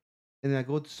morning. And then I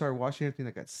go to start washing everything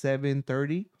like at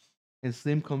 7:30, and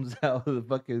Slim comes out of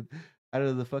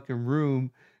the fucking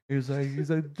room. He's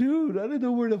like, dude, I didn't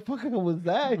know where the fuck I was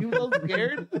at. He was all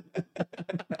scared.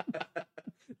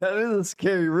 That is a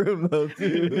scary room, though,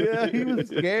 dude. Yeah, he was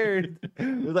scared.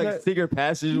 It was like secret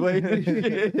passageway.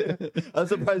 I'm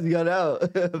surprised he got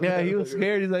out. Yeah, he was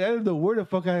scared. He's like, I didn't know where the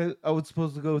fuck I was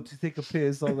supposed to go to take a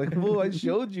piss. I was like, fool, I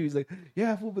showed you. He's like,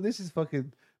 yeah, fool, but this is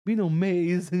fucking Beano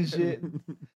Maze and shit.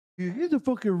 He's a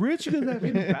fucking rich because that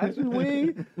in the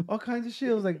passageway, all kinds of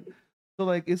shit. I was like, so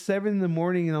like it's 7 in the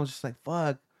morning, and I was just like,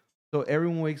 fuck. So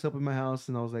everyone wakes up in my house,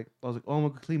 and I was like, oh, I'm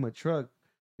gonna clean my truck.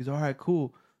 He's all right,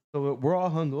 cool. So we're all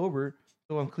hungover.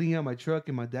 So I'm cleaning out my truck,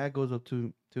 and my dad goes up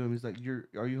to him. He's like,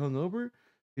 are you hungover?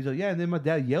 He's like, yeah. And then my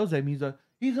dad yells at me. He's like,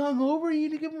 he's hungover. You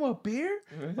need to give him a beer.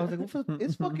 I was like, well,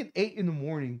 it's fucking 8 in the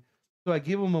morning. So I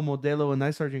give him a Modelo, and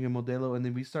I start drinking Modelo, and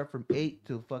then we start from 8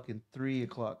 till fucking 3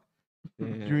 o'clock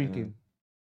drinking.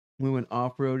 We went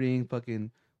off roading.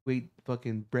 Fucking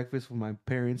breakfast with my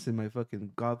parents and my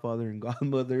fucking godfather and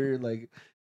godmother. Like,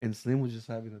 and Slim was just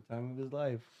having the time of his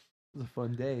life. It was a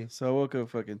fun day. So I woke up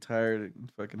fucking tired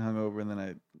and fucking hungover, and then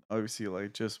I obviously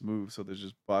like just moved, so there's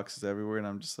just boxes everywhere, and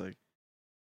I'm just like,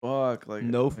 fuck, like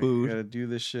No food. I gotta do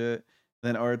this shit.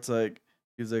 Then Art's like,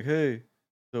 he's like, hey,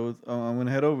 so I'm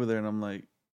gonna head over there, and I'm like,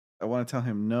 I want to tell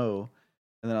him no,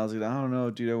 and then I was like, I don't know,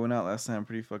 dude, I went out last night, I'm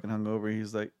pretty fucking hungover.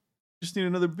 He's like, just need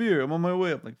another beer, I'm on my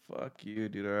way. I'm like, fuck you,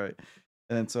 dude, all right.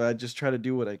 And then so I just try to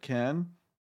do what I can,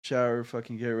 shower,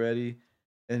 fucking get ready.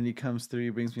 And he comes through, he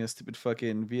brings me a stupid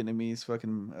fucking Vietnamese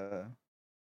fucking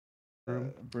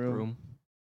broom.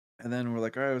 And then we're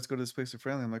like, all right, let's go to this place with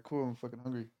Friendly. I'm like, cool, I'm fucking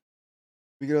hungry.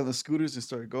 We get on the scooters and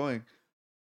start going.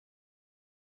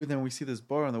 And then we see this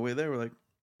bar on the way there. We're like,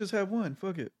 just have one,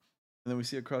 fuck it. And then we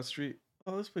see across the street,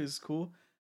 oh, this place is cool.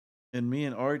 And me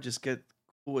and Art just get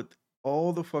cool with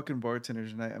all the fucking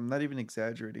bartenders. And I'm not even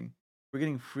exaggerating. We're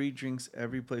getting free drinks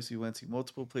every place we went to,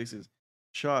 multiple places.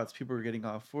 Shots, people were getting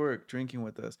off work, drinking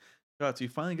with us. Shots, we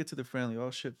finally get to the Friendly,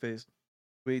 all shit faced.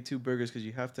 We ate 2 burgers because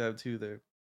you have to have 2 there.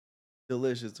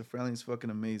 Delicious. The Friendly is fucking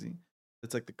amazing.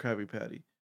 It's like the Krabby Patty.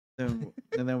 And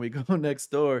then we go next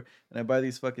door, and I buy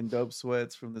these fucking dope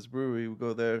sweats from this brewery. We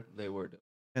go there. They were dope.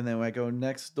 And then I go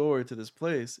next door to this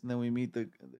place, and then we meet the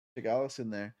chick Allison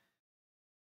there.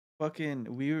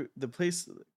 Fucking, the place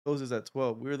closes at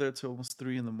 12. We were there till almost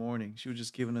 3 in the morning. She was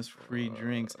just giving us free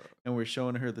drinks, and we're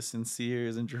showing her the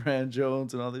Sinceres and Duran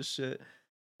Jones and all this shit.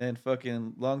 And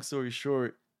fucking, long story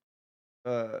short,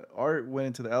 Art went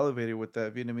into the elevator with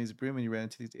that Vietnamese broom, and he ran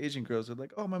into these Asian girls. They're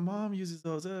like, oh, my mom uses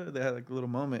those. They had like a little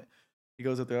moment. He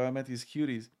goes up there, oh, I met these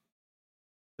cuties.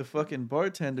 The fucking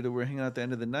bartender that we're hanging out at the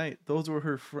end of the night, those were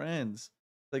her friends.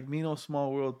 Like, me no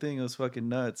small world thing. It was fucking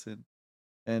nuts.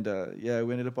 And yeah,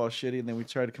 we ended up all shitty, and then we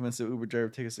tried to convince the Uber driver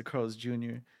to take us to Carl's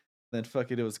Jr. Then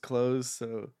fuck it was closed.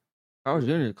 So Carl's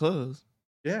Jr. closed.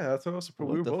 Yeah, that's what I was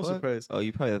surprised. We were both surprised. Oh,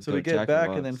 you probably have to so go we to get Jack in the back,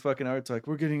 Box. and then fucking Art's like,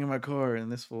 we're getting in my car,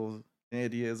 and this fool's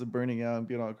idea is burning out and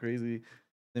being all crazy.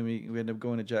 Then we end up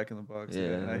going to Jack in the Box. Yeah,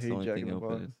 and I that's the hate only Jack thing in the open.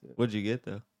 Box. Yeah. What'd you get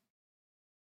though?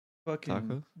 Fucking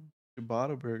Tacos?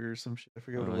 ciabatta burger or some shit. I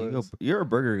forget what Oh, it was. you're a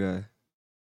burger guy.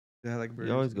 Yeah, I like burgers.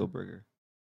 You always go burger.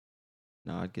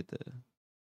 No, I'd get the.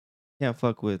 Can't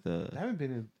fuck with. I haven't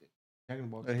been in Jack in the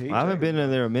Box. I hate I haven't Jack been in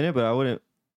in there a minute, but I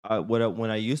wouldn't. When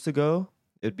I used to go,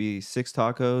 it'd be 6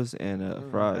 tacos and I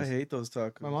fries. hate those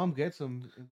tacos. My mom gets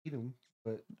them and eat them,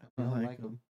 but I don't like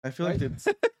them. I feel like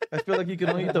I feel like you can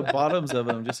only eat the bottoms of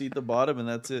them. Just eat the bottom and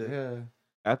that's it. Yeah.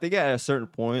 I think at a certain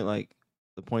point, like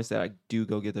the points that I do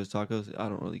go get those tacos, I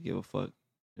don't really give a fuck.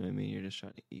 You know what I mean? You're just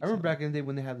trying to eat. I remember something. back in the day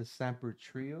when they had the Samper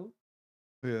Trio.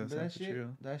 Yeah, Remember that Samper shit?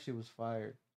 Trio. That shit was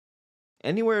fire.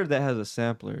 Anywhere that has a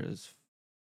sampler is,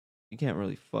 you can't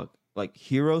really fuck. Like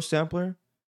Hero sampler.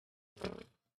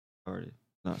 Already.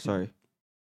 No, sorry.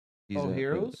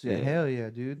 Heroes? Yeah, hell yeah,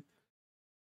 dude.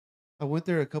 I went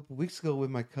there a couple weeks ago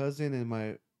with my cousin and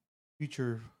my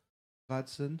future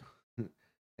godson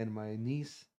and my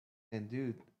niece. And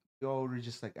dude, we all ordered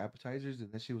just like appetizers,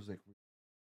 and that shit was like.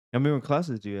 How many more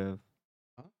classes do you have?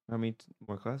 Huh? How many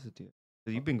more classes do you have?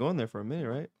 'Cause you've been going there for a minute,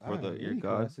 right? I For don't have your any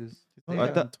god. classes. I I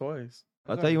got thought- twice.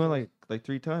 I thought you went like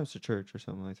 3 times to church or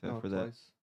something like that No, for that.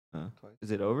 twice. Twice. Is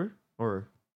it over or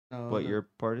No, what your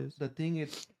part is? the thing,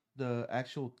 it's the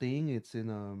actual thing. It's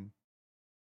in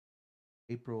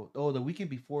April. Oh, the weekend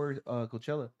before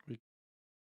Coachella.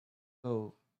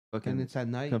 So and Fucking it's at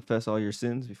night. confess all your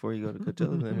sins before you go to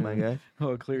Coachella, then, my guy.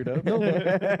 Oh, it cleared up. No,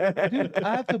 but, dude,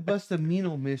 I have to bust a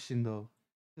Mino mission though,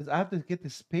 because I have to get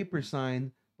this paper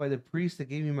signed by the priest that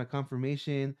gave me my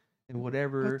confirmation and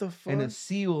whatever, the and a fuck?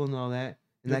 seal and all that,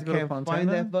 and You I have to go to can't find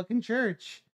Fontana? that fucking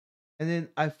church. And then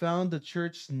I found the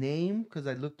church name because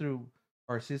I looked through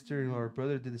our sister and our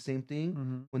brother did the same thing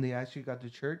Mhm. when they actually got to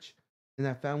church, and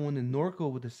I found one in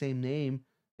Norco with the same name,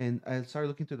 and I started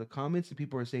looking through the comments, and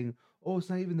people are saying, "Oh, it's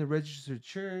not even the registered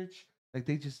church. Like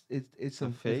they just it's A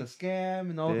a fake? scam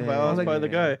and all." Dang. By I was us, like, by the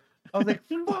guy. I was like,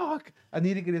 fuck! I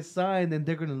need to get it signed, and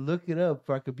they're gonna look it up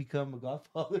so I could become a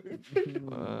godfather.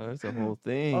 That's a whole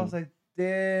thing. I was like,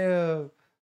 damn,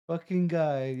 fucking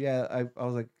guy. Yeah, I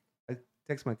was like, I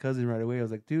text my cousin right away. I was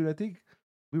like, dude, I think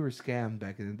we were scammed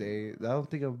back in the day. I don't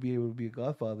think I would be able to be a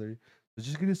godfather. So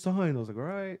just get it signed. I was like, all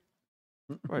right.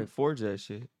 Probably forge that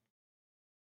shit.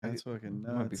 That's fucking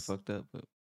Might be nuts. fucked up, but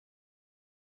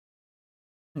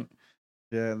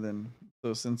Yeah, and then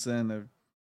so since then I've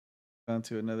gone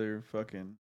to another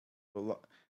fucking.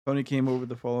 Tony came over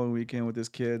the following weekend with his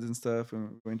kids and stuff, and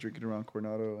we went drinking around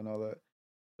Coronado and all that.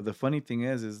 But the funny thing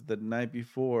is the night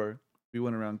before we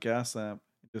went around Gaslamp,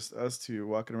 just us two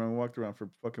walking around, walked around for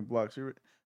fucking blocks. We were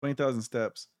 20,000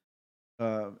 steps,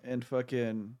 and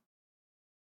fucking.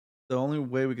 The only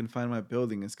way we can find my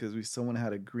building is because someone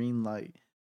had a green light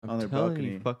I'm on their telling balcony.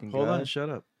 you, fucking Hold on, guys. shut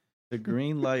up. The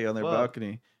green light on their Fuck.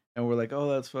 balcony, and we're like, "Oh,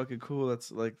 that's fucking cool.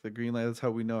 That's like the green light. That's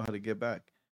how we know how to get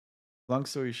back." Long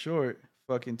story short,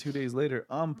 fucking 2 days later,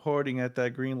 I'm partying at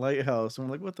that green lighthouse, and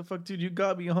we're like, "What the fuck, dude? You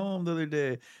got me home the other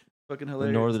day." Fucking The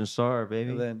hilarious. Northern Star,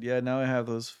 baby. And then yeah, now I have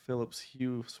those Philips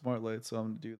Hue smart lights, so I'm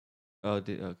gonna do. Oh,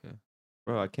 okay,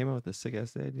 bro. I came up with a sick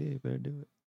ass idea. You better do it.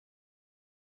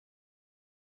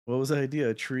 What was the idea?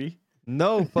 A tree?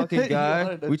 No, fucking You guy.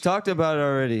 wanted a We talked about it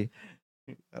already.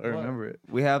 I don't What? remember it.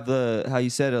 We have how you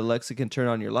said Alexa can turn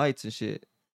on your lights and shit.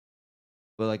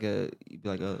 But like a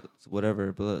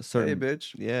whatever, but a Hey, certain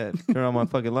bitch, yeah, turn on my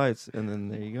fucking lights, and then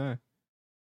there you go.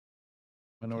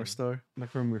 my North Star. Like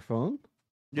from your phone?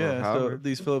 Yeah, so however.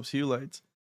 these Philips Hue lights,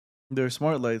 they're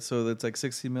smart lights, so that's like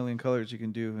 60 million colors you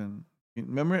can do. And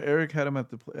remember, Eric had them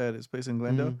at his place in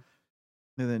Glendale, Mhm.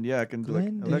 and then yeah, I can do like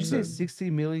Glendale. Did you say Alexa. 60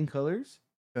 million colors?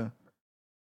 Yeah.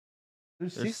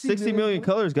 There's There's 60 million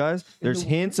colors, guys. in There's the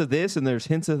hints of this and there's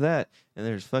hints of that, and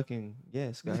there's fucking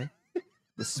yes, guy.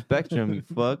 The spectrum, you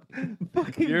fuck.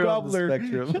 Fucking You're on the gobbler.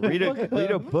 spectrum. Shut the Read fuck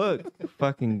a up. book,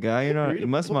 fucking guy. Read You a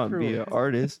must book not or be an what?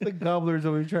 artist. The gobblers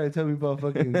over here trying to tell me about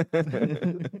fucking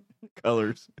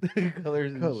Colors.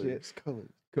 colors and shit.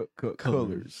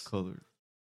 Colors. Colors.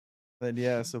 Then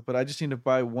yeah, so but I just need to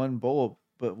buy one bulb,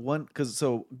 but one because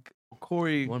so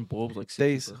Corey One bulb's like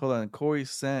they 60 bucks. hold on, Corey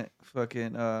sent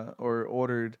fucking or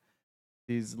ordered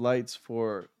these lights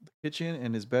for the kitchen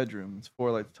and his bedroom. It's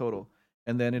 4 lights total,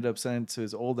 and they ended up sending it to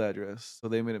his old address. So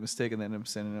they made a mistake and they ended up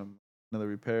sending him another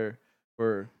repair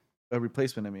or a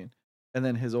replacement. I mean, and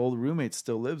then his old roommate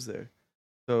still lives there,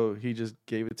 so he just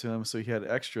gave it to him. So he had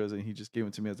extras, and he just gave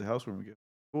it to me as a housewarming gift.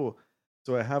 Cool.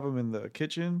 So I have them in the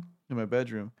kitchen in my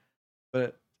bedroom,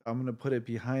 but I'm gonna put it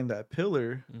behind that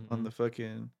pillar on Mhm. the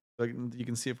fucking. Like you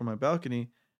can see it from my balcony.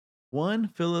 One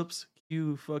Philips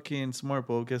Hue fucking smart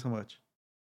bulb. Guess how much?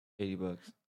 80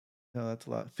 bucks. No, that's a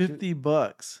lot.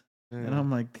 $50. And Yeah.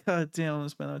 I'm like, God damn, I'm gonna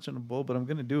spend that much on a bulb, but I'm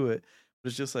gonna do it. But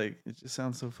it's just like it just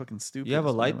sounds so fucking stupid. You have to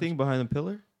a spend light that thing much. behind the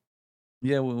pillar?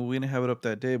 Yeah, well, we didn't have it up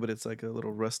that day, but it's like a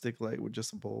little rustic light with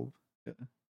just a bulb. Yeah.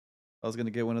 I was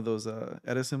gonna get one of those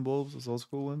Edison bulbs, those old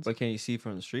school ones. But can you see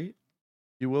from the street?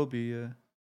 You will be,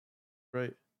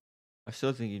 right. I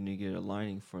still think you need to get a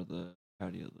lining for the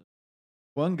patio.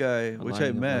 One guy, A which I lining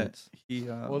of met, lights. he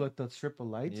Or like the strip of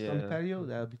lights on the Yeah. patio,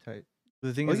 that would be tight.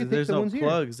 the thing Or is, you that take there's the no ones here.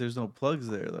 plugs. There's no plugs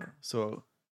there though. So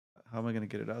how am I gonna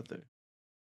get it out there?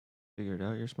 Figure it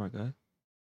out. You're a smart guy.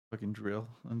 Fucking drill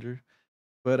under.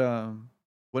 But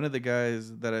one of the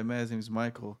guys that I met, his name's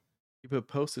Michael. He put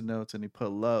post-it notes and he put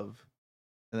love,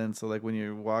 and then so like when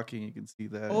you're walking, you can see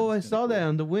that. Oh, I It's saw kinda that cool.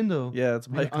 on the window. Yeah, it's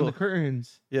On Michael. the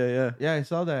curtains. Yeah. Yeah, I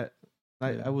saw that.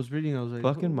 Yeah. I was reading. I was like,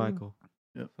 Fucking "What- Michael.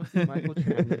 Yeah. Fucking Michael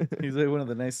Chandler. He's like one of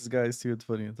the nicest guys too. It's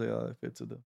funny. It's like, oh, it fits with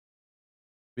them.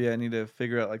 But yeah, I need to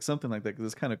figure out like something like that because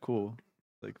it's kind of cool.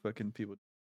 Like fucking people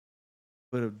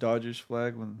put a Dodgers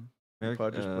flag when the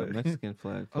Padres play. Mexican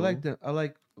flag. I like fool. that. I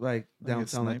like get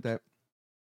downtown like sniped. that.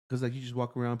 Because like you just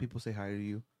walk around, people say hi to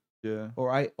you, Yeah. or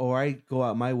I go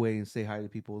out my way and say hi to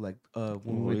people. Like when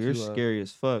we Well, went you're to scary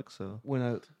as fuck. So.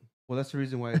 well, that's the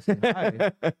reason why I say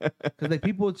hi. Because like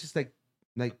people, it's just like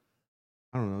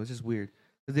I don't know, it's just weird.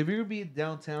 Because if you're gonna be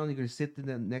downtown, you're gonna sit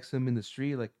next to them in the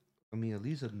street. Like I mean, at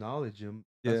least acknowledge them.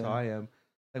 That's Yeah. how I am.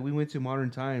 Like we went to Modern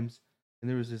Times, and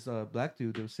there was this black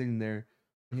dude that was sitting there.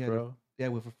 He had Bro.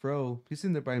 with a fro. He's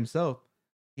sitting there by himself.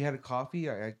 He had a coffee.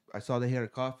 I saw that he had a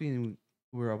coffee, and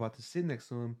we were about to sit next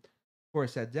to him. before I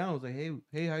sat down, I was like,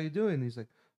 hey, how you doing? And he's like,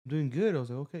 I'm doing good. I was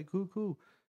like, okay, cool.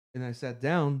 And I sat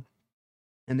down,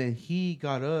 and then he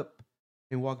got up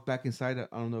and walked back inside.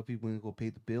 I don't know if he went to go pay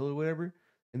the bill or whatever.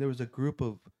 And there was a group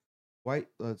of white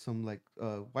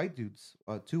dudes,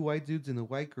 two white dudes and a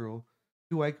white girl,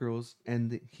 two white girls,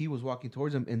 and he was walking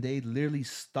towards them, and they literally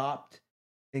stopped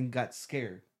and got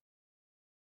scared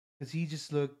because he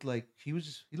just looked like he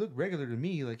looked regular to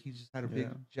me, like he just had a big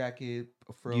Yeah. jacket,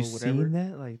 a fro, You whatever. seen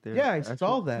that? Like, they're Yeah, I actual-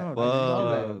 saw that. No, I dude, they saw do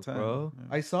that. all the time. bro. Yeah.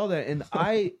 I saw that, and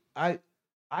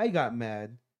I got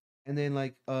mad, and then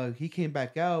like he came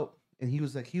back out, and he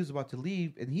was about to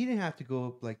leave, and he didn't have to go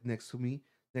up like next to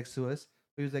us,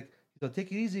 but he was like, "So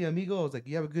take it easy, amigo." I was like,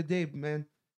 "You have a good day, man,"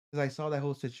 because I saw that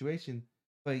whole situation,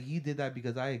 but he did that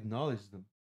because I acknowledged them.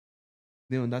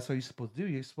 You know, and that's what you're supposed to do.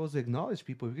 You're supposed to acknowledge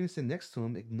people. If you're gonna sit next to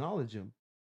them, acknowledge them.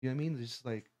 You know what I mean? It's just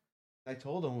like I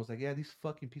told him, I was like, "Yeah, these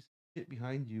fucking piece of shit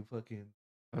behind you, fucking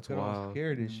That's got all wild.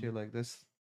 scared and Mm. shit." Like that's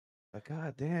like,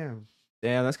 god damn.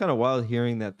 Damn, that's kind of wild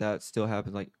hearing that still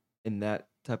happens, like in that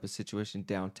type of situation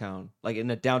downtown, like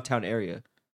in a downtown area,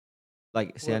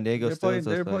 like San Well, Diego. They Still, probably, so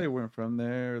they it's probably like, weren't from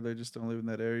there, or they just don't live in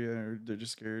that area, or they're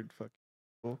just scared. Fucking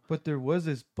people. But there was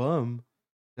this bum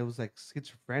that was like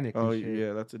schizophrenic. Oh and shit.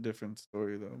 yeah, that's a different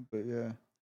story though. But yeah,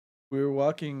 we were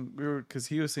walking. Because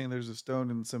he was saying there's a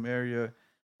stone in some area,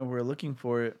 and we were looking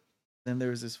for it. Then there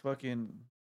was this fucking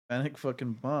panic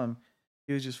fucking bum.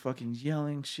 He was just fucking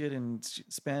yelling shit in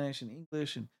Spanish and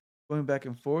English and going back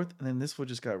and forth. And then this fool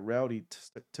just got rowdy.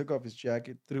 Took off his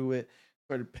jacket, threw it,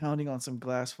 started pounding on some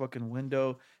glass fucking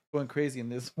window, going crazy. And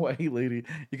this white lady,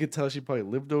 you could tell she probably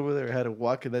lived over there, or had to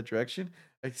walk in that direction.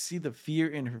 I see the fear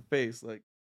in her face, like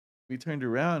we turned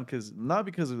around because not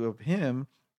because of him,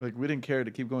 like we didn't care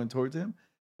to keep going towards him,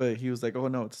 but he was like, "Oh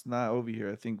no, it's not over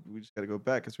here. I think we just got to go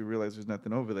back because we realized there's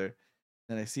nothing over there."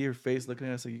 And I see her face looking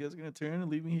at us like, "You guys are gonna turn and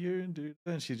leave me here and do?"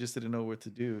 And she just didn't know what to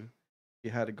do. He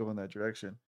had to go in that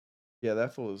direction. Yeah,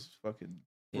 that fool was fucking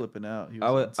Yeah. flipping out. He I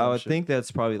was would on some shit. think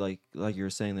that's probably like you were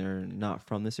saying, they're not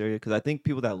from this area, because I think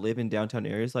people that live in downtown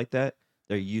areas like that,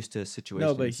 they're used to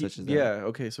situations No, but such as that. yeah,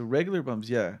 okay. So regular bums,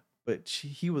 yeah, but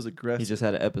he was aggressive. He just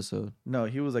had an episode. No,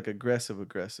 he was like aggressive.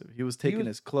 He was taking was-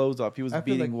 his clothes off. He was I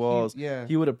feel beating like walls. yeah.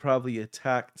 He would have probably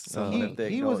attacked someone if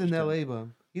they He was in acknowledged him. LA,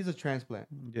 bum. He's a transplant.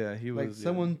 Yeah, he Like was.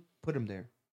 someone put him there.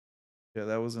 Yeah,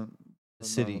 that wasn't The a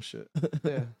city. normal shit.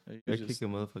 Yeah. He They're was just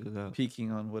kicking motherfuckers out.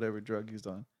 peaking on whatever drug he's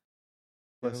on.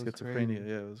 Yeah, Plus it was schizophrenia. crazy.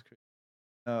 Yeah, it was crazy.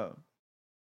 But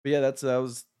yeah, I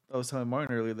was telling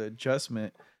Martin earlier, the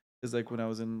adjustment is like when I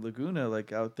was in Laguna,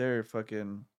 like out there,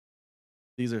 fucking.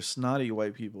 These are snotty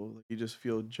white people. Like you just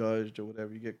feel judged or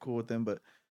whatever. You get cool with them, but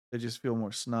they just feel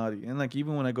more snotty. And like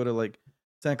even when I go to like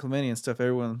San Clemente and stuff,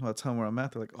 everyone by the time where I'm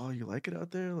at, they're like, "Oh, you like it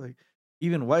out there?" Like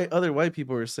even other white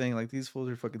people are saying like these fools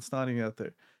are fucking snotty out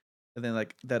there. And then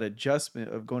like that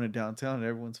adjustment of going to downtown and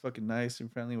everyone's fucking nice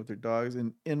and friendly with their dogs.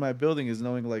 And in my building is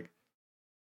knowing like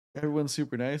everyone's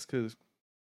super nice because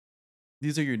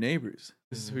these are your neighbors.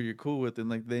 This is who you're cool with, and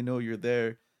like they know you're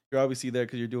there. You're obviously there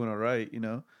because you're doing all right, you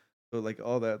know. So like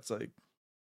all that's like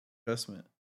adjustment.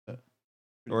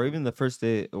 Or even the first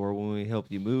day, or when we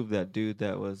helped you move, that dude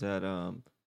that was at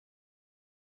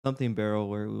something barrel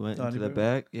where we went Naughty into the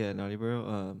Barrel? back. Yeah, Naughty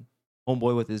Barrel.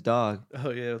 Homeboy with his dog. Oh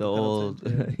yeah, The old.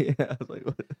 Pendleton, yeah. Yeah, I was like,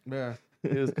 what? Yeah.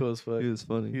 It was cool as fuck. He was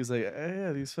funny. He was like,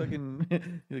 yeah, these fucking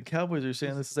the Cowboys are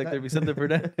saying this is like That- they're Vicente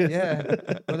Fernandez. Yeah.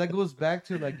 But that goes back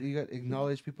to like you got to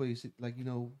acknowledge people you see, like, you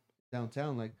know,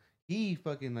 downtown. Like he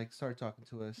fucking like started talking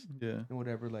to us Yeah, and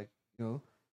whatever, like, you know,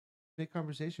 make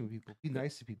conversation with people. Be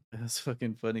nice to people. that's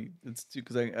fucking funny. It's too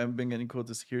because I've been getting called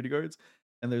to security guards,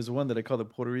 and there's one that I call the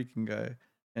Puerto Rican guy,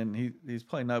 and he's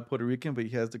probably not Puerto Rican, but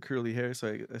he has the curly hair,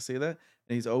 so I say that,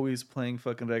 and he's always playing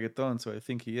fucking reggaeton, so I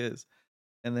think he is.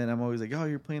 And then I'm always like, "Oh,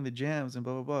 you're playing the jams and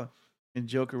blah blah blah," and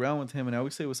joke around with him, and I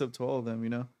always say what's up to all of them, you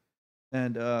know.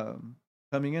 And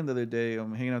coming in the other day,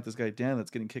 I'm hanging out with this guy Dan that's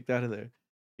getting kicked out of there.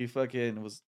 He fucking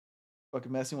was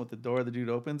fucking messing with the door. The dude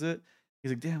opens it.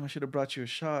 He's like, "Damn, I should have brought you a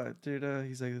shot, dude."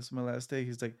 He's like, "This is my last day."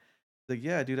 He's like,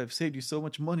 "Yeah, dude, I've saved you so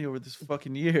much money over this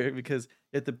fucking year because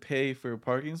you have to pay for a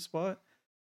parking spot,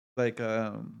 like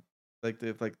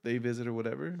if they visit or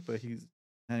whatever." But he's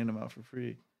handing them out for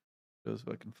free. It was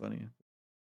fucking funny.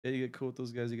 Yeah, you get cool with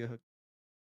those guys. You get hooked.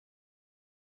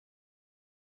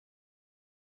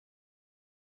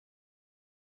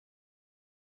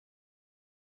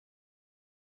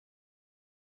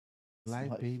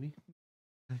 Live, Life. baby.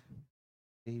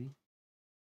 Baby.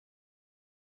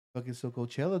 Fucking so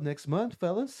Coachella next month,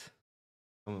 fellas.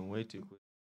 Coming way too quick.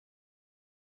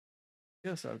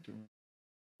 Yes, I'll do.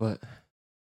 But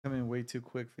coming way too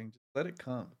quick thing. Just let it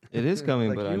come. It is coming,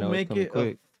 Like but I you know it's make coming it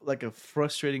quick. like a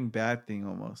frustrating bad thing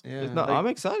almost. Yeah. It's not. like- I'm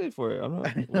excited for it. I'm not.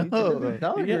 I What are you talking know. about?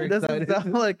 Sound like Yeah, you're it doesn't excited.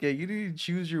 sound like it. You need to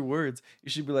choose your words. You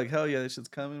should be like, hell yeah, this shit's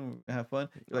coming. Have fun.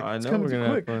 You're like, I it's know coming we're too gonna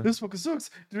have quick. fun. This fucking sucks,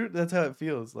 dude. That's how it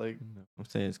feels. Like, No, I'm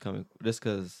saying it's coming just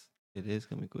because it is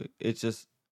coming quick. It's just,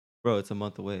 bro, it's a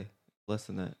month away, less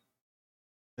than that,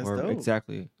 that's or dope.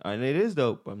 exactly. And it is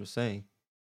dope. I'm just saying.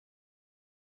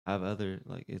 I have other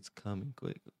like it's coming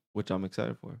quick, which I'm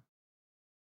excited for.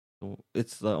 So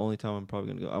it's the only time I'm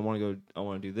probably gonna go. I want to go. I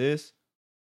want to do this.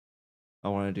 I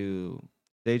want to do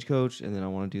Stagecoach, and then I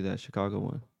want to do that Chicago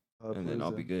one, and then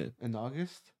I'll be good. In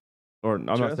August? Or I'm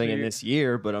not Trust saying me, in you're- this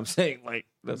year, but I'm saying like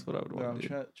that's what I would No, want to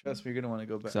do. trust me, you're gonna want to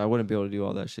go back. So I wouldn't be able to do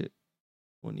all that shit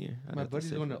 1 year. I'd My have to buddy's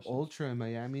save going for to that shit. Ultra in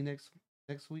Miami next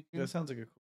weekend. That sounds like a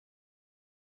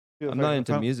cool. I'm not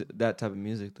into music, that type of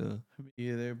music though. Me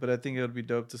either, but I think it would be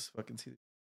dope to fucking see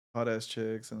hot ass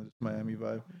chicks and just Miami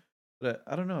vibe. But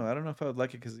I don't know. I don't know if I would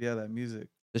like it because that music.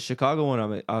 The Chicago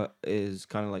one is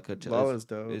kind of like a Lawless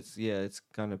dope. it's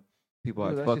kind of people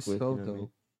Dude, I that fuck shit's with. so You know what I mean?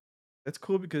 dope. It's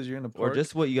cool because you're in a Or park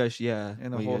just what you guys, and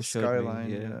the what you whole guys showed me, skyline.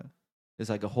 Yeah. It's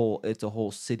like it's a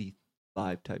whole city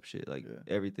vibe type shit. Like Yeah.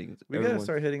 everything. We gotta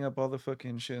start hitting up all the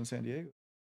fucking shit in San Diego.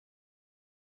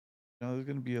 You know, there's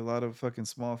gonna be a lot of fucking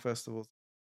small festivals.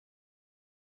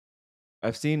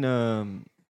 I've seen I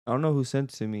don't know who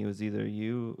sent it to me. It was either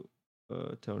you,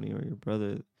 Tony, or your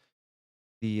brother.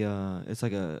 The it's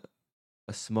like a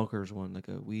smokers one, like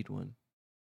a weed one.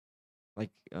 Like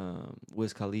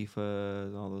Wiz Khalifa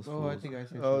and all those. Oh, I fools. think I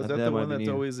see. Oh, is I that think the that might one be that's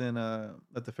new. always in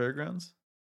at the fairgrounds?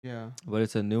 Yeah. But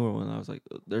it's a newer one. I was like,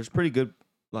 there's pretty good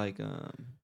like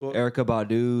Well, Erica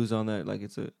Badu's on that. Like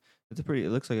it's a pretty. It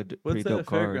looks like a what's pretty that dope at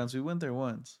card. fairgrounds? We went there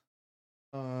once.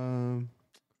 San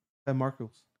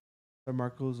Marcos. San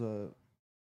Marcos.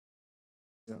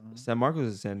 San Marcos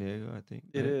is San Diego, I think.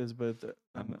 It right? is, but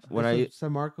When I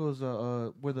San Marcos,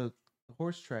 where the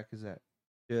horse track is at.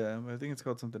 yeah, I think it's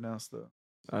called something else though.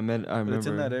 I But remember it's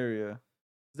in that area.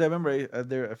 'Cause I remember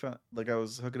I found like I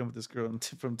was hooking up with this girl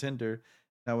from Tinder.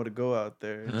 And I would go out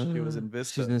there. And she was in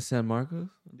Vista. She's in San Marcos.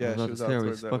 Yeah, she was out Are we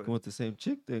towards that fucking way. with the same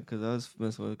chick then? Because I was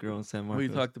messing with a girl in San Marcos.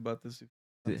 We talked about this.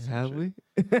 Have we?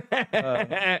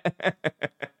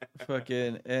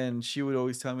 Fucking, and she would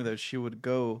always tell me that she would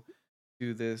go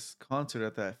to this concert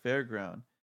at that fairground,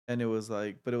 and it was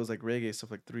like reggae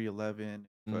stuff like 311,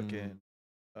 fucking,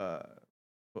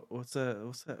 what's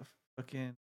that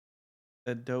fucking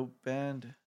that dope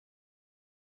band?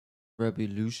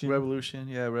 Revolution. Revolution,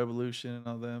 yeah, Revolution and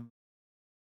all them.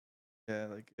 Yeah,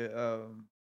 like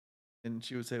and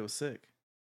she would say it was sick.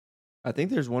 I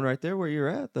think there's one right there where you're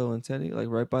at though in San Diego, like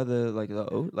right by the like in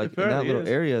that probably little is.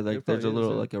 area. Like there's a probably is, little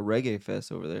yeah. like a reggae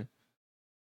fest over there.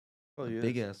 Oh A yeah,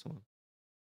 big ass one.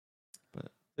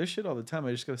 there's shit all the time.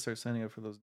 I just gotta start signing up for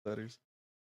those letters.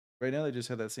 Right now they just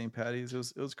have that St. Patty's.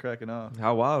 It was cracking off.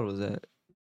 How wild was that?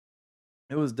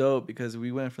 It was dope because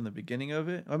we went from the beginning of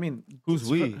it. I mean, Who's it's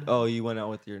we? fu- Oh, you went out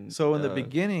with your So in the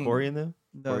beginning, Corey and them.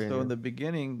 no, Corey and so in you. the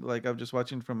beginning, like I'm just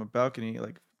watching from a balcony,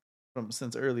 like from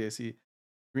since early, I see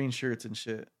green shirts and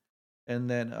shit, and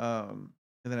then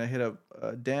I hit up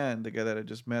Dan, the guy that I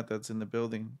just met, that's in the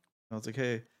building. I was like,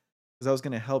 hey, because I was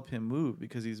gonna help him move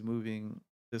because he's moving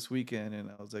this weekend, and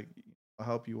I was like, I'll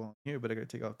help you while I'm here, but I gotta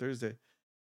take off Thursday.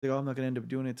 Like, oh, I'm not gonna end up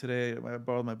doing it today. I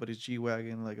borrowed my buddy's G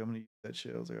wagon, like I'm gonna use that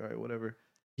shit. I was like, all right, whatever.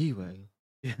 G-Wagon.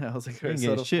 Yeah, I was like, You all ain't right, getting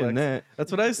subtle shit in flex. that.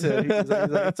 That's what I said. He's like,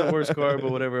 it's a horse car,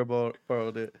 but whatever. I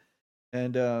borrowed it,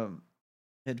 and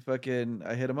fucking,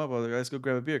 I hit him up. I was like, let's go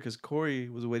grab a beer because Corey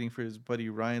was waiting for his buddy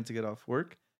Ryan to get off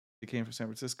work. He came from San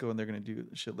Francisco, and they're gonna do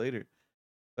shit later.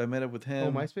 So I met up with Oh,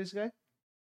 him. MySpace guy.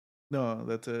 No,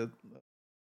 that's a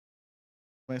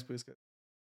MySpace guy.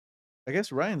 I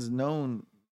guess Ryan's known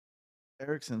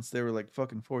Eric since they were like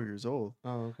fucking 4 years old.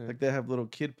 Oh, okay. Like they have little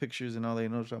kid pictures and all. They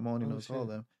know Ramon, he Oh, knows all of shit.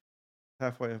 them.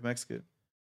 Half white, half Mexican.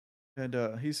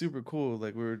 And he's super cool.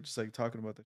 Like we were just like talking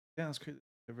about that. Yeah, it's crazy.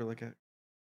 Never like it.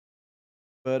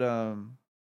 But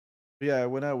yeah, I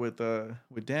went out with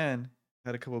Dan,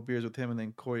 had a couple of beers with him, and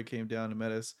then Corey came down and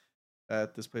met us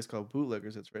at this place called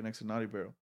Bootleggers. It's right next to Naughty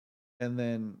Barrel. And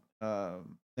then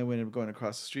we ended up going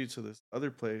across the street to this other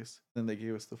place. Then they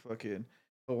gave us the fucking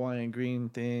Hawaiian green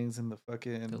things and the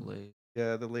fucking Delayed.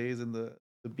 yeah, the lays and the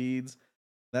beads.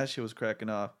 That shit was cracking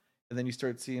off. And then you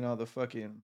start seeing all the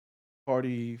fucking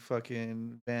party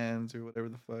fucking vans or whatever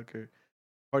the fuck, or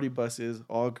party buses,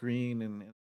 all green, and it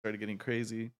started getting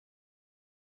crazy.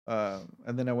 And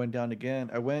then I went down again.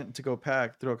 I went to go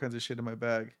pack, throw all kinds of shit in my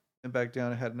bag, and back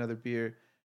down. I had another beer.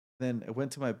 Then I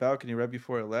went to my balcony right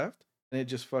before I left, and it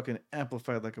just fucking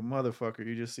amplified like a motherfucker.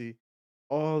 You just see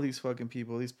all these fucking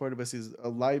people, these party buses, a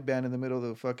live band in the middle of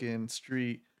the fucking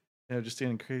street, just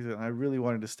standing crazy. And I really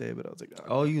wanted to stay, but I was like,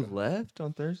 Oh, you left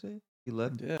on Thursday? You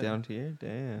left Yeah. down here?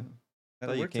 Damn. I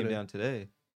thought you came down today.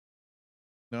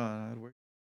 No, I had work.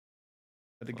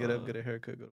 I had to get up, get a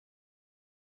haircut, go.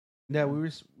 Yeah, we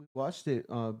watched it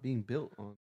being built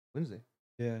on Wednesday.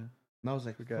 Yeah. And I was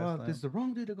like, fuck, this is the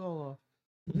wrong day to go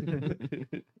off.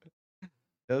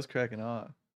 That was cracking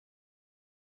off.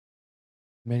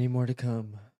 Many more to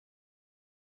come.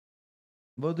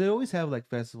 Well, they always have like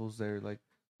festivals there. Like,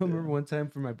 I remember one time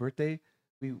for my birthday,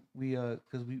 we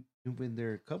because we've been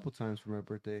there a couple times for my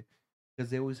birthday, because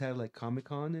they always have like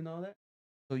Comic-Con and all that.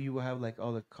 So you will have like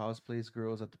all the cosplays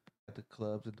girls at the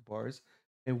clubs, at the bars.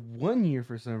 And one year,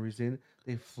 for some reason,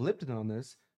 they flipped it on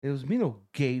us. It was Mino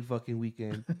gay fucking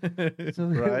weekend.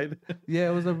 So, Pride? Yeah,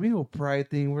 it was a Mino pride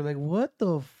thing. We're like, what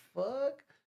the fuck?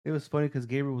 It was funny because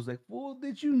Gabriel was like, well,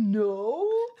 did you know?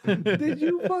 Did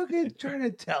you fucking trying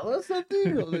to tell us something?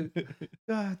 I was like,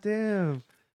 God damn.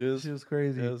 She was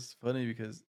crazy. It was funny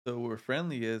because so where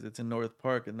Friendly is, it's in North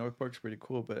Park, and North Park's pretty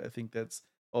cool, but I think that's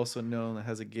also known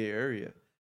as a gay area.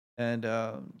 And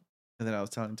then I was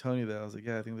telling Tony that I was like,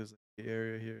 yeah, I think there's a gay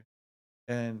area here.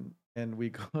 And we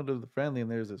go to the Friendly,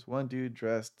 and there's this one dude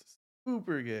dressed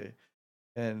super gay.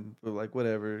 And we're like,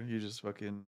 whatever, you just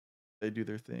fucking, they do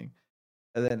their thing.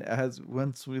 And then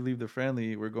once we leave the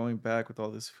Friendly, we're going back with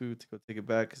all this food to go take it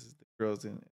back because the girls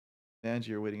and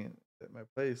Angie are waiting at my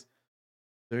place.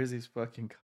 There's these fucking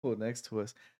couple next to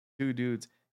us, two dudes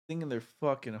singing their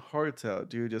fucking hearts out,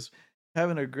 dude, just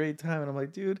having a great time. And I'm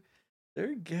like, dude,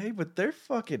 they're gay, but they're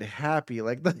fucking happy.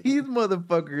 Like these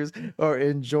motherfuckers are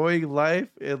enjoying life,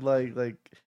 and like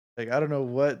I don't know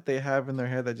what they have in their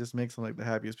head that just makes them like the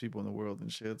happiest people in the world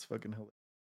and shit. It's fucking hilarious.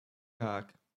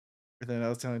 Cock. And then I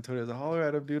was telling Tony, I was like, holler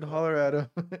at him, dude, holler at him.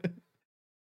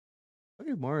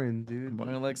 Fucking Martin, dude.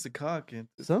 Martin likes the cock. And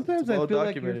sometimes I feel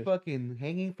like you're fucking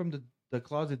hanging from the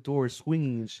closet door,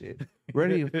 swinging and shit,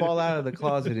 ready to fall out of the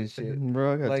closet and shit.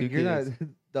 Bro, I got like two you're kids. not.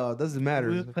 No, it doesn't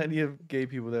matter. There's plenty of gay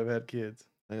people that have had kids.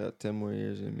 I got 10 more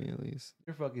years in me at least.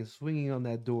 You're fucking swinging on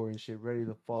that door and shit, ready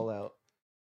to fall out.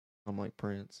 I'm like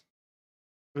Prince.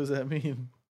 What does that mean?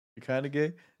 You're kind of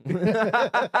gay?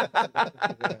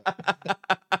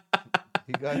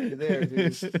 He got you there,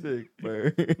 dude. Sick, bro.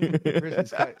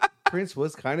 Prince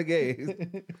was kind of gay.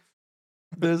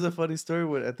 There's a funny story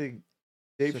with, I think,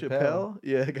 Dave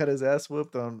Chappelle, got his ass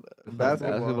whooped on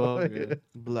basketball. Yeah.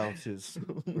 Blouses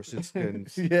versus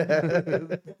skins.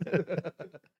 Yeah.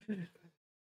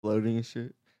 Floating and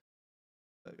shit.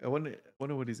 I wonder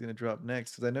what he's gonna drop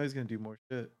next, because I know he's gonna do more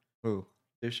shit. Who?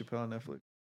 Dave Chappelle on Netflix.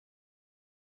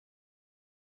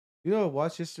 You know, I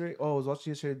watched yesterday. Oh, I was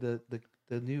watching yesterday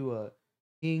the new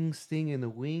King, Sting, and the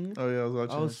Wing. Oh yeah, I was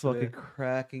watching. I was fucking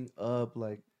cracking up.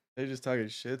 Like they're just talking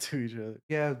shit to each other.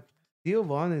 Yeah, Theo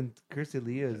Von and Kirstie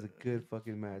Leah is a good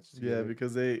fucking match. Yeah,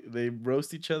 because they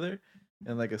roast each other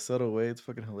in like a subtle way. It's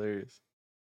fucking hilarious.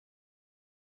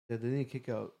 Yeah, they need to kick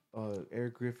out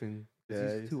Eric Griffin.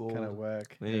 Yeah, he's too old. Kind of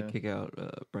whack. They need to kick out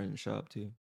Brendan Schaub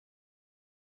too.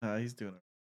 Nah, he's doing it.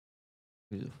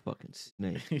 He's a fucking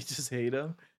snake. You just hate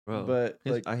him, bro. But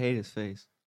like, I hate his face.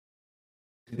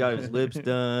 He got his lips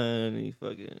done. He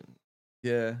fucking.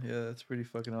 Yeah, that's pretty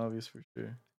fucking obvious for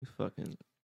sure.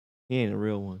 He ain't a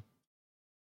real one.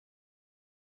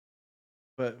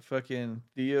 But fucking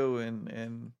Theo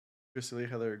and Kirstie Lee,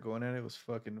 how they were going at it was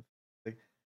fucking like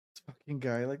this fucking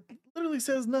guy like literally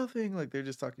says nothing. Like they're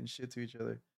just talking shit to each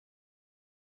other.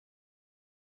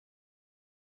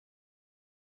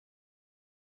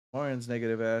 Martin's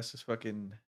negative ass is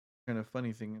fucking kind of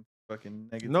funny thing. Fucking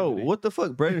negative. No, what the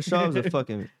fuck? Brendan Schaub's a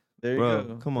fucking. There you bro,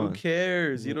 go. Come on. Who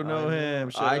cares? You don't know him.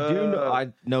 Shut I do know. up.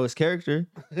 I know his character.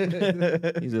 He's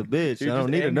a bitch. You're I don't just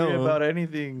need to know angry him. about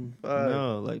anything.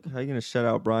 No, like how you gonna shut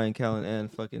out Brian Callen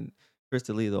and fucking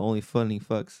Kirstie Lee, the only funny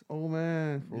fucks? Oh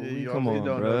man, Yeah, you come on,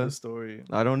 don't know bruh. the story.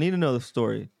 I don't need to know the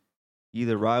story. You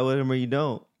either ride with him or you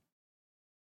don't.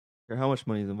 Care how much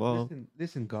money's involved.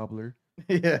 Listen, Gobbler.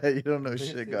 Yeah, you don't know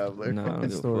shit, Gobbler. No, I don't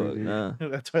give a Story, fuck. dude. Nah.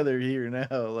 That's why they're here now.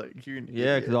 Like you're an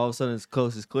Yeah, because idiot. all of a sudden it's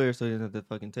close is clear, so he doesn't have to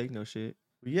fucking take no shit.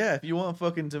 Yeah, if you want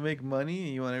fucking to make money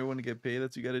and you want everyone to get paid,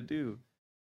 that's what you got to do.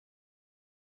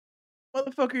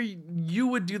 Motherfucker, you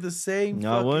would do the same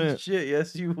No, I fucking wouldn't. shit.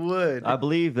 Yes, you would. I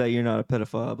believe that you're not a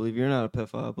pedophile. I believe you're not a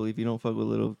pedophile. I believe you don't fuck with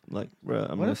little, like, bro,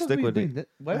 I'm gonna stick with it.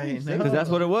 Why would I you say know. Because that? that's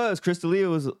what it was. Kirstie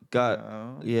Lee got,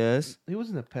 No. yes, He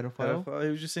wasn't a pedophile. Pedophile.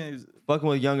 He was just saying fucking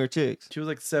with younger chicks. she was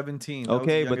like 17. That was the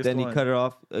Okay, but youngest then he one. cut her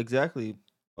off. Exactly. And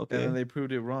Okay. then they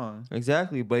proved it wrong.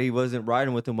 Exactly, but he wasn't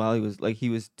riding with him while he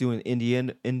was doing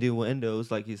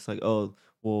innuendos. Like he's like, oh,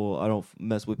 well, I don't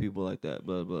mess with people like that.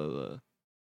 Blah blah blah.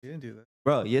 He didn't do that.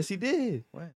 Bro, yes, he did.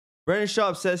 When? Brandon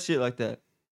Sharp says shit like that.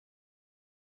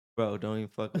 Bro, don't even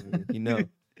fuck with me. You know.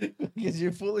 Because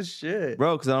you're full of shit.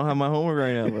 Bro, because I don't have my homework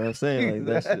right now, bro. I'm saying, like,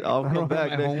 that shit, I'll I come don't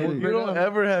back have my next homework week. You right don't now.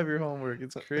 ever have your homework.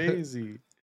 It's crazy.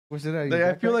 What's it at? Like,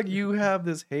 I feel like you have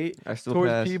this hate I still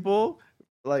towards pass. people,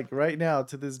 like right now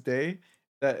to this day,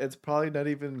 that it's probably not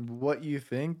even what you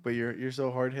think, but you're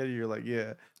so hard headed. You're like,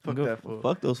 yeah, fuck Go- that fool.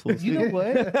 Fuck those fools. You know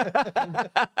what?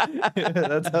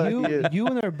 That's how he is. You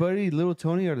and our buddy Little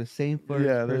Tony are the same fucking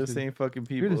Yeah, they're the person. same fucking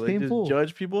You're people. the They same just fool.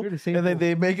 judge people, You're the same and then fool.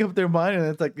 they make up their mind, and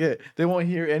it's like, yeah, they won't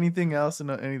hear anything else and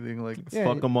not anything. Like, Yeah,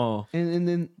 Fuck them all. And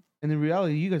then in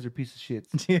reality, you guys are piece of shit.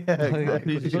 yeah, Like,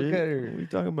 exactly. Piece of Look shit. at her. What are you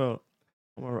talking about?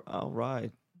 I'll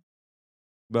ride.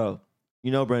 Bro,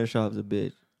 you know Brandon Sharp's a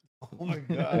bitch. Oh my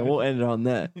And we'll end it on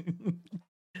that.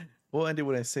 We'll end it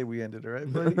when I say we ended, all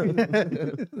right, buddy?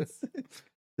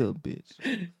 Still a bitch.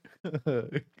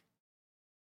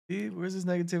 See, where's this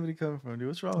negativity coming from, dude?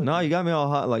 What's wrong with No, you? you got me all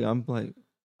hot. Like, I'm like,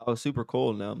 I was super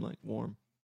cold. Now I'm like warm.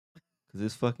 Because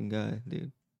this fucking guy,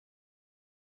 dude.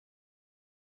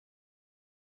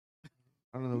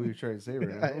 I don't know what you're trying to say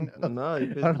right I now. know. No, I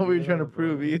don't know what you're trying to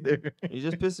prove either. You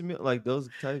just pissing me off. Like, those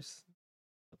types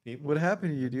of people. What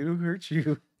happened to you, dude? Who hurt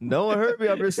you? No one hurt me.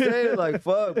 I'm just saying, like,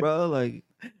 fuck, bro. Like,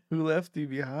 Who left you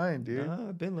behind, dude? nah,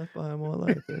 I've been left behind my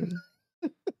life, baby.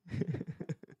 It's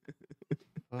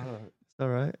all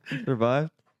right.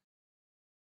 Survived.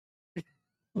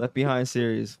 Left Behind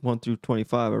series 1 through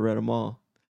 25. I read them all.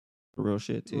 For real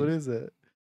shit, too. What is that?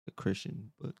 A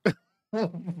Christian book.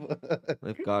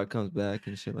 If God comes back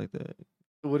and shit like that.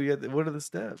 What do you? What are the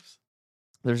steps?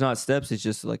 There's not steps. It's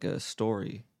just like a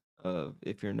story of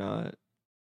if you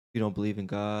don't believe in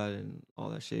God and all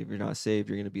that shit. If you're not saved,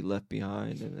 you're gonna be left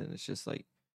behind, and then it's just like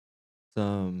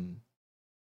some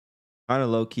kind of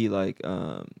low key like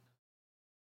that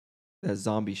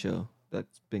zombie show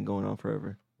that's been going on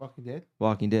forever. Walking Dead?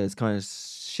 Walking Dead. It's kind of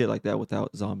shit like that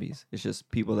without zombies. It's just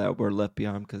people that were left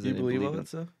behind because Do they you didn't believe all in that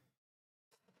stuff?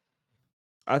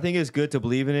 I think it's good to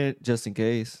believe in it just in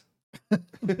case.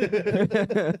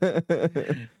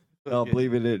 I'll Okay.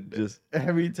 believe in it just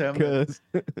Every time, that-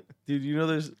 because. dude. You know,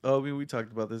 there's. Oh, I mean, we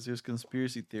talked about this. There's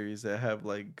conspiracy theories that have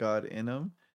like God in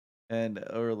them, and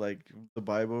or like the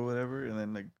Bible or whatever. And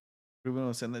then like, Ruben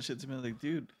will send that shit to me. Like,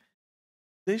 dude,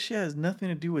 this shit has nothing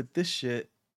to do with this shit.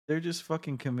 They're just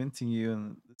fucking convincing you,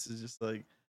 and this is just like,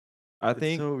 I it's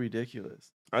think so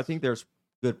ridiculous. there's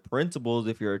good principles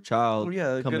if you're a child. Oh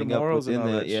yeah, good coming up morals and all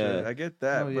within that. that, shit. yeah. I get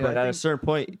that. Oh, but yeah. But I at a think certain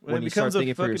point, when when it you start becomes a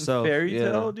thinking for fucking yourself, fairy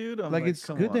yeah. tale, dude, I'm Like, it's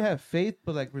come good to on. have faith,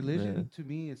 but like religion to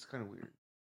me, it's kind of weird.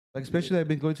 Like, especially I've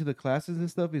been going to the classes and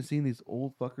stuff and seeing these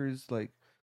old fuckers like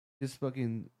just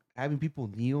fucking having people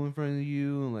kneel in front of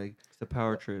you and like It's a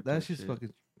power trip. that's and just shit.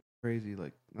 fucking crazy.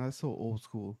 Like, that's so old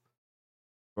school.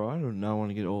 Bro, I do not want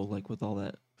to get old like with all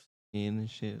that skin and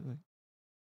shit. Like,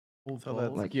 Old Tell that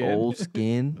balls. like Skin. old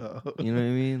skin. Oh. You know what I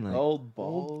mean? Like, Old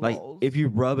balls. like if you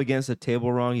rub against a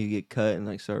table wrong, you get cut and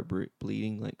like start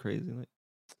bleeding like crazy. Like,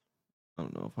 I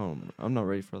don't know if I'm not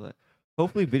ready for that.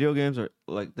 Hopefully, video games are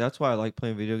like that's why I like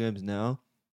playing video games now.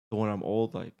 So when I'm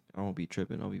old, like I won't be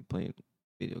tripping. I'll be playing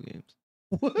video games.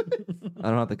 What? I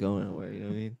don't have to go anywhere. You know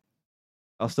what I mean?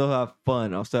 I'll still have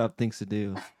fun. I'll still have things to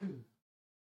do.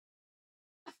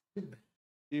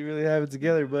 You really have it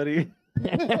together, buddy.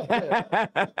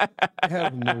 I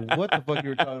don't know what the fuck you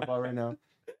were talking about right now.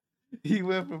 He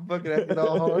went from fucking acting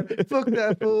all hard, fuck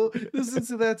that fool, listen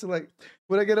to that, to like,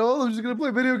 when I get old, I'm just gonna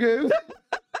play video games.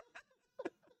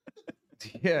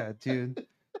 Yeah, dude.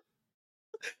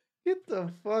 Get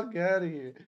the fuck out of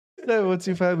here.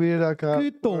 7125media.com.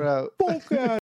 Get the We're out. fuck out.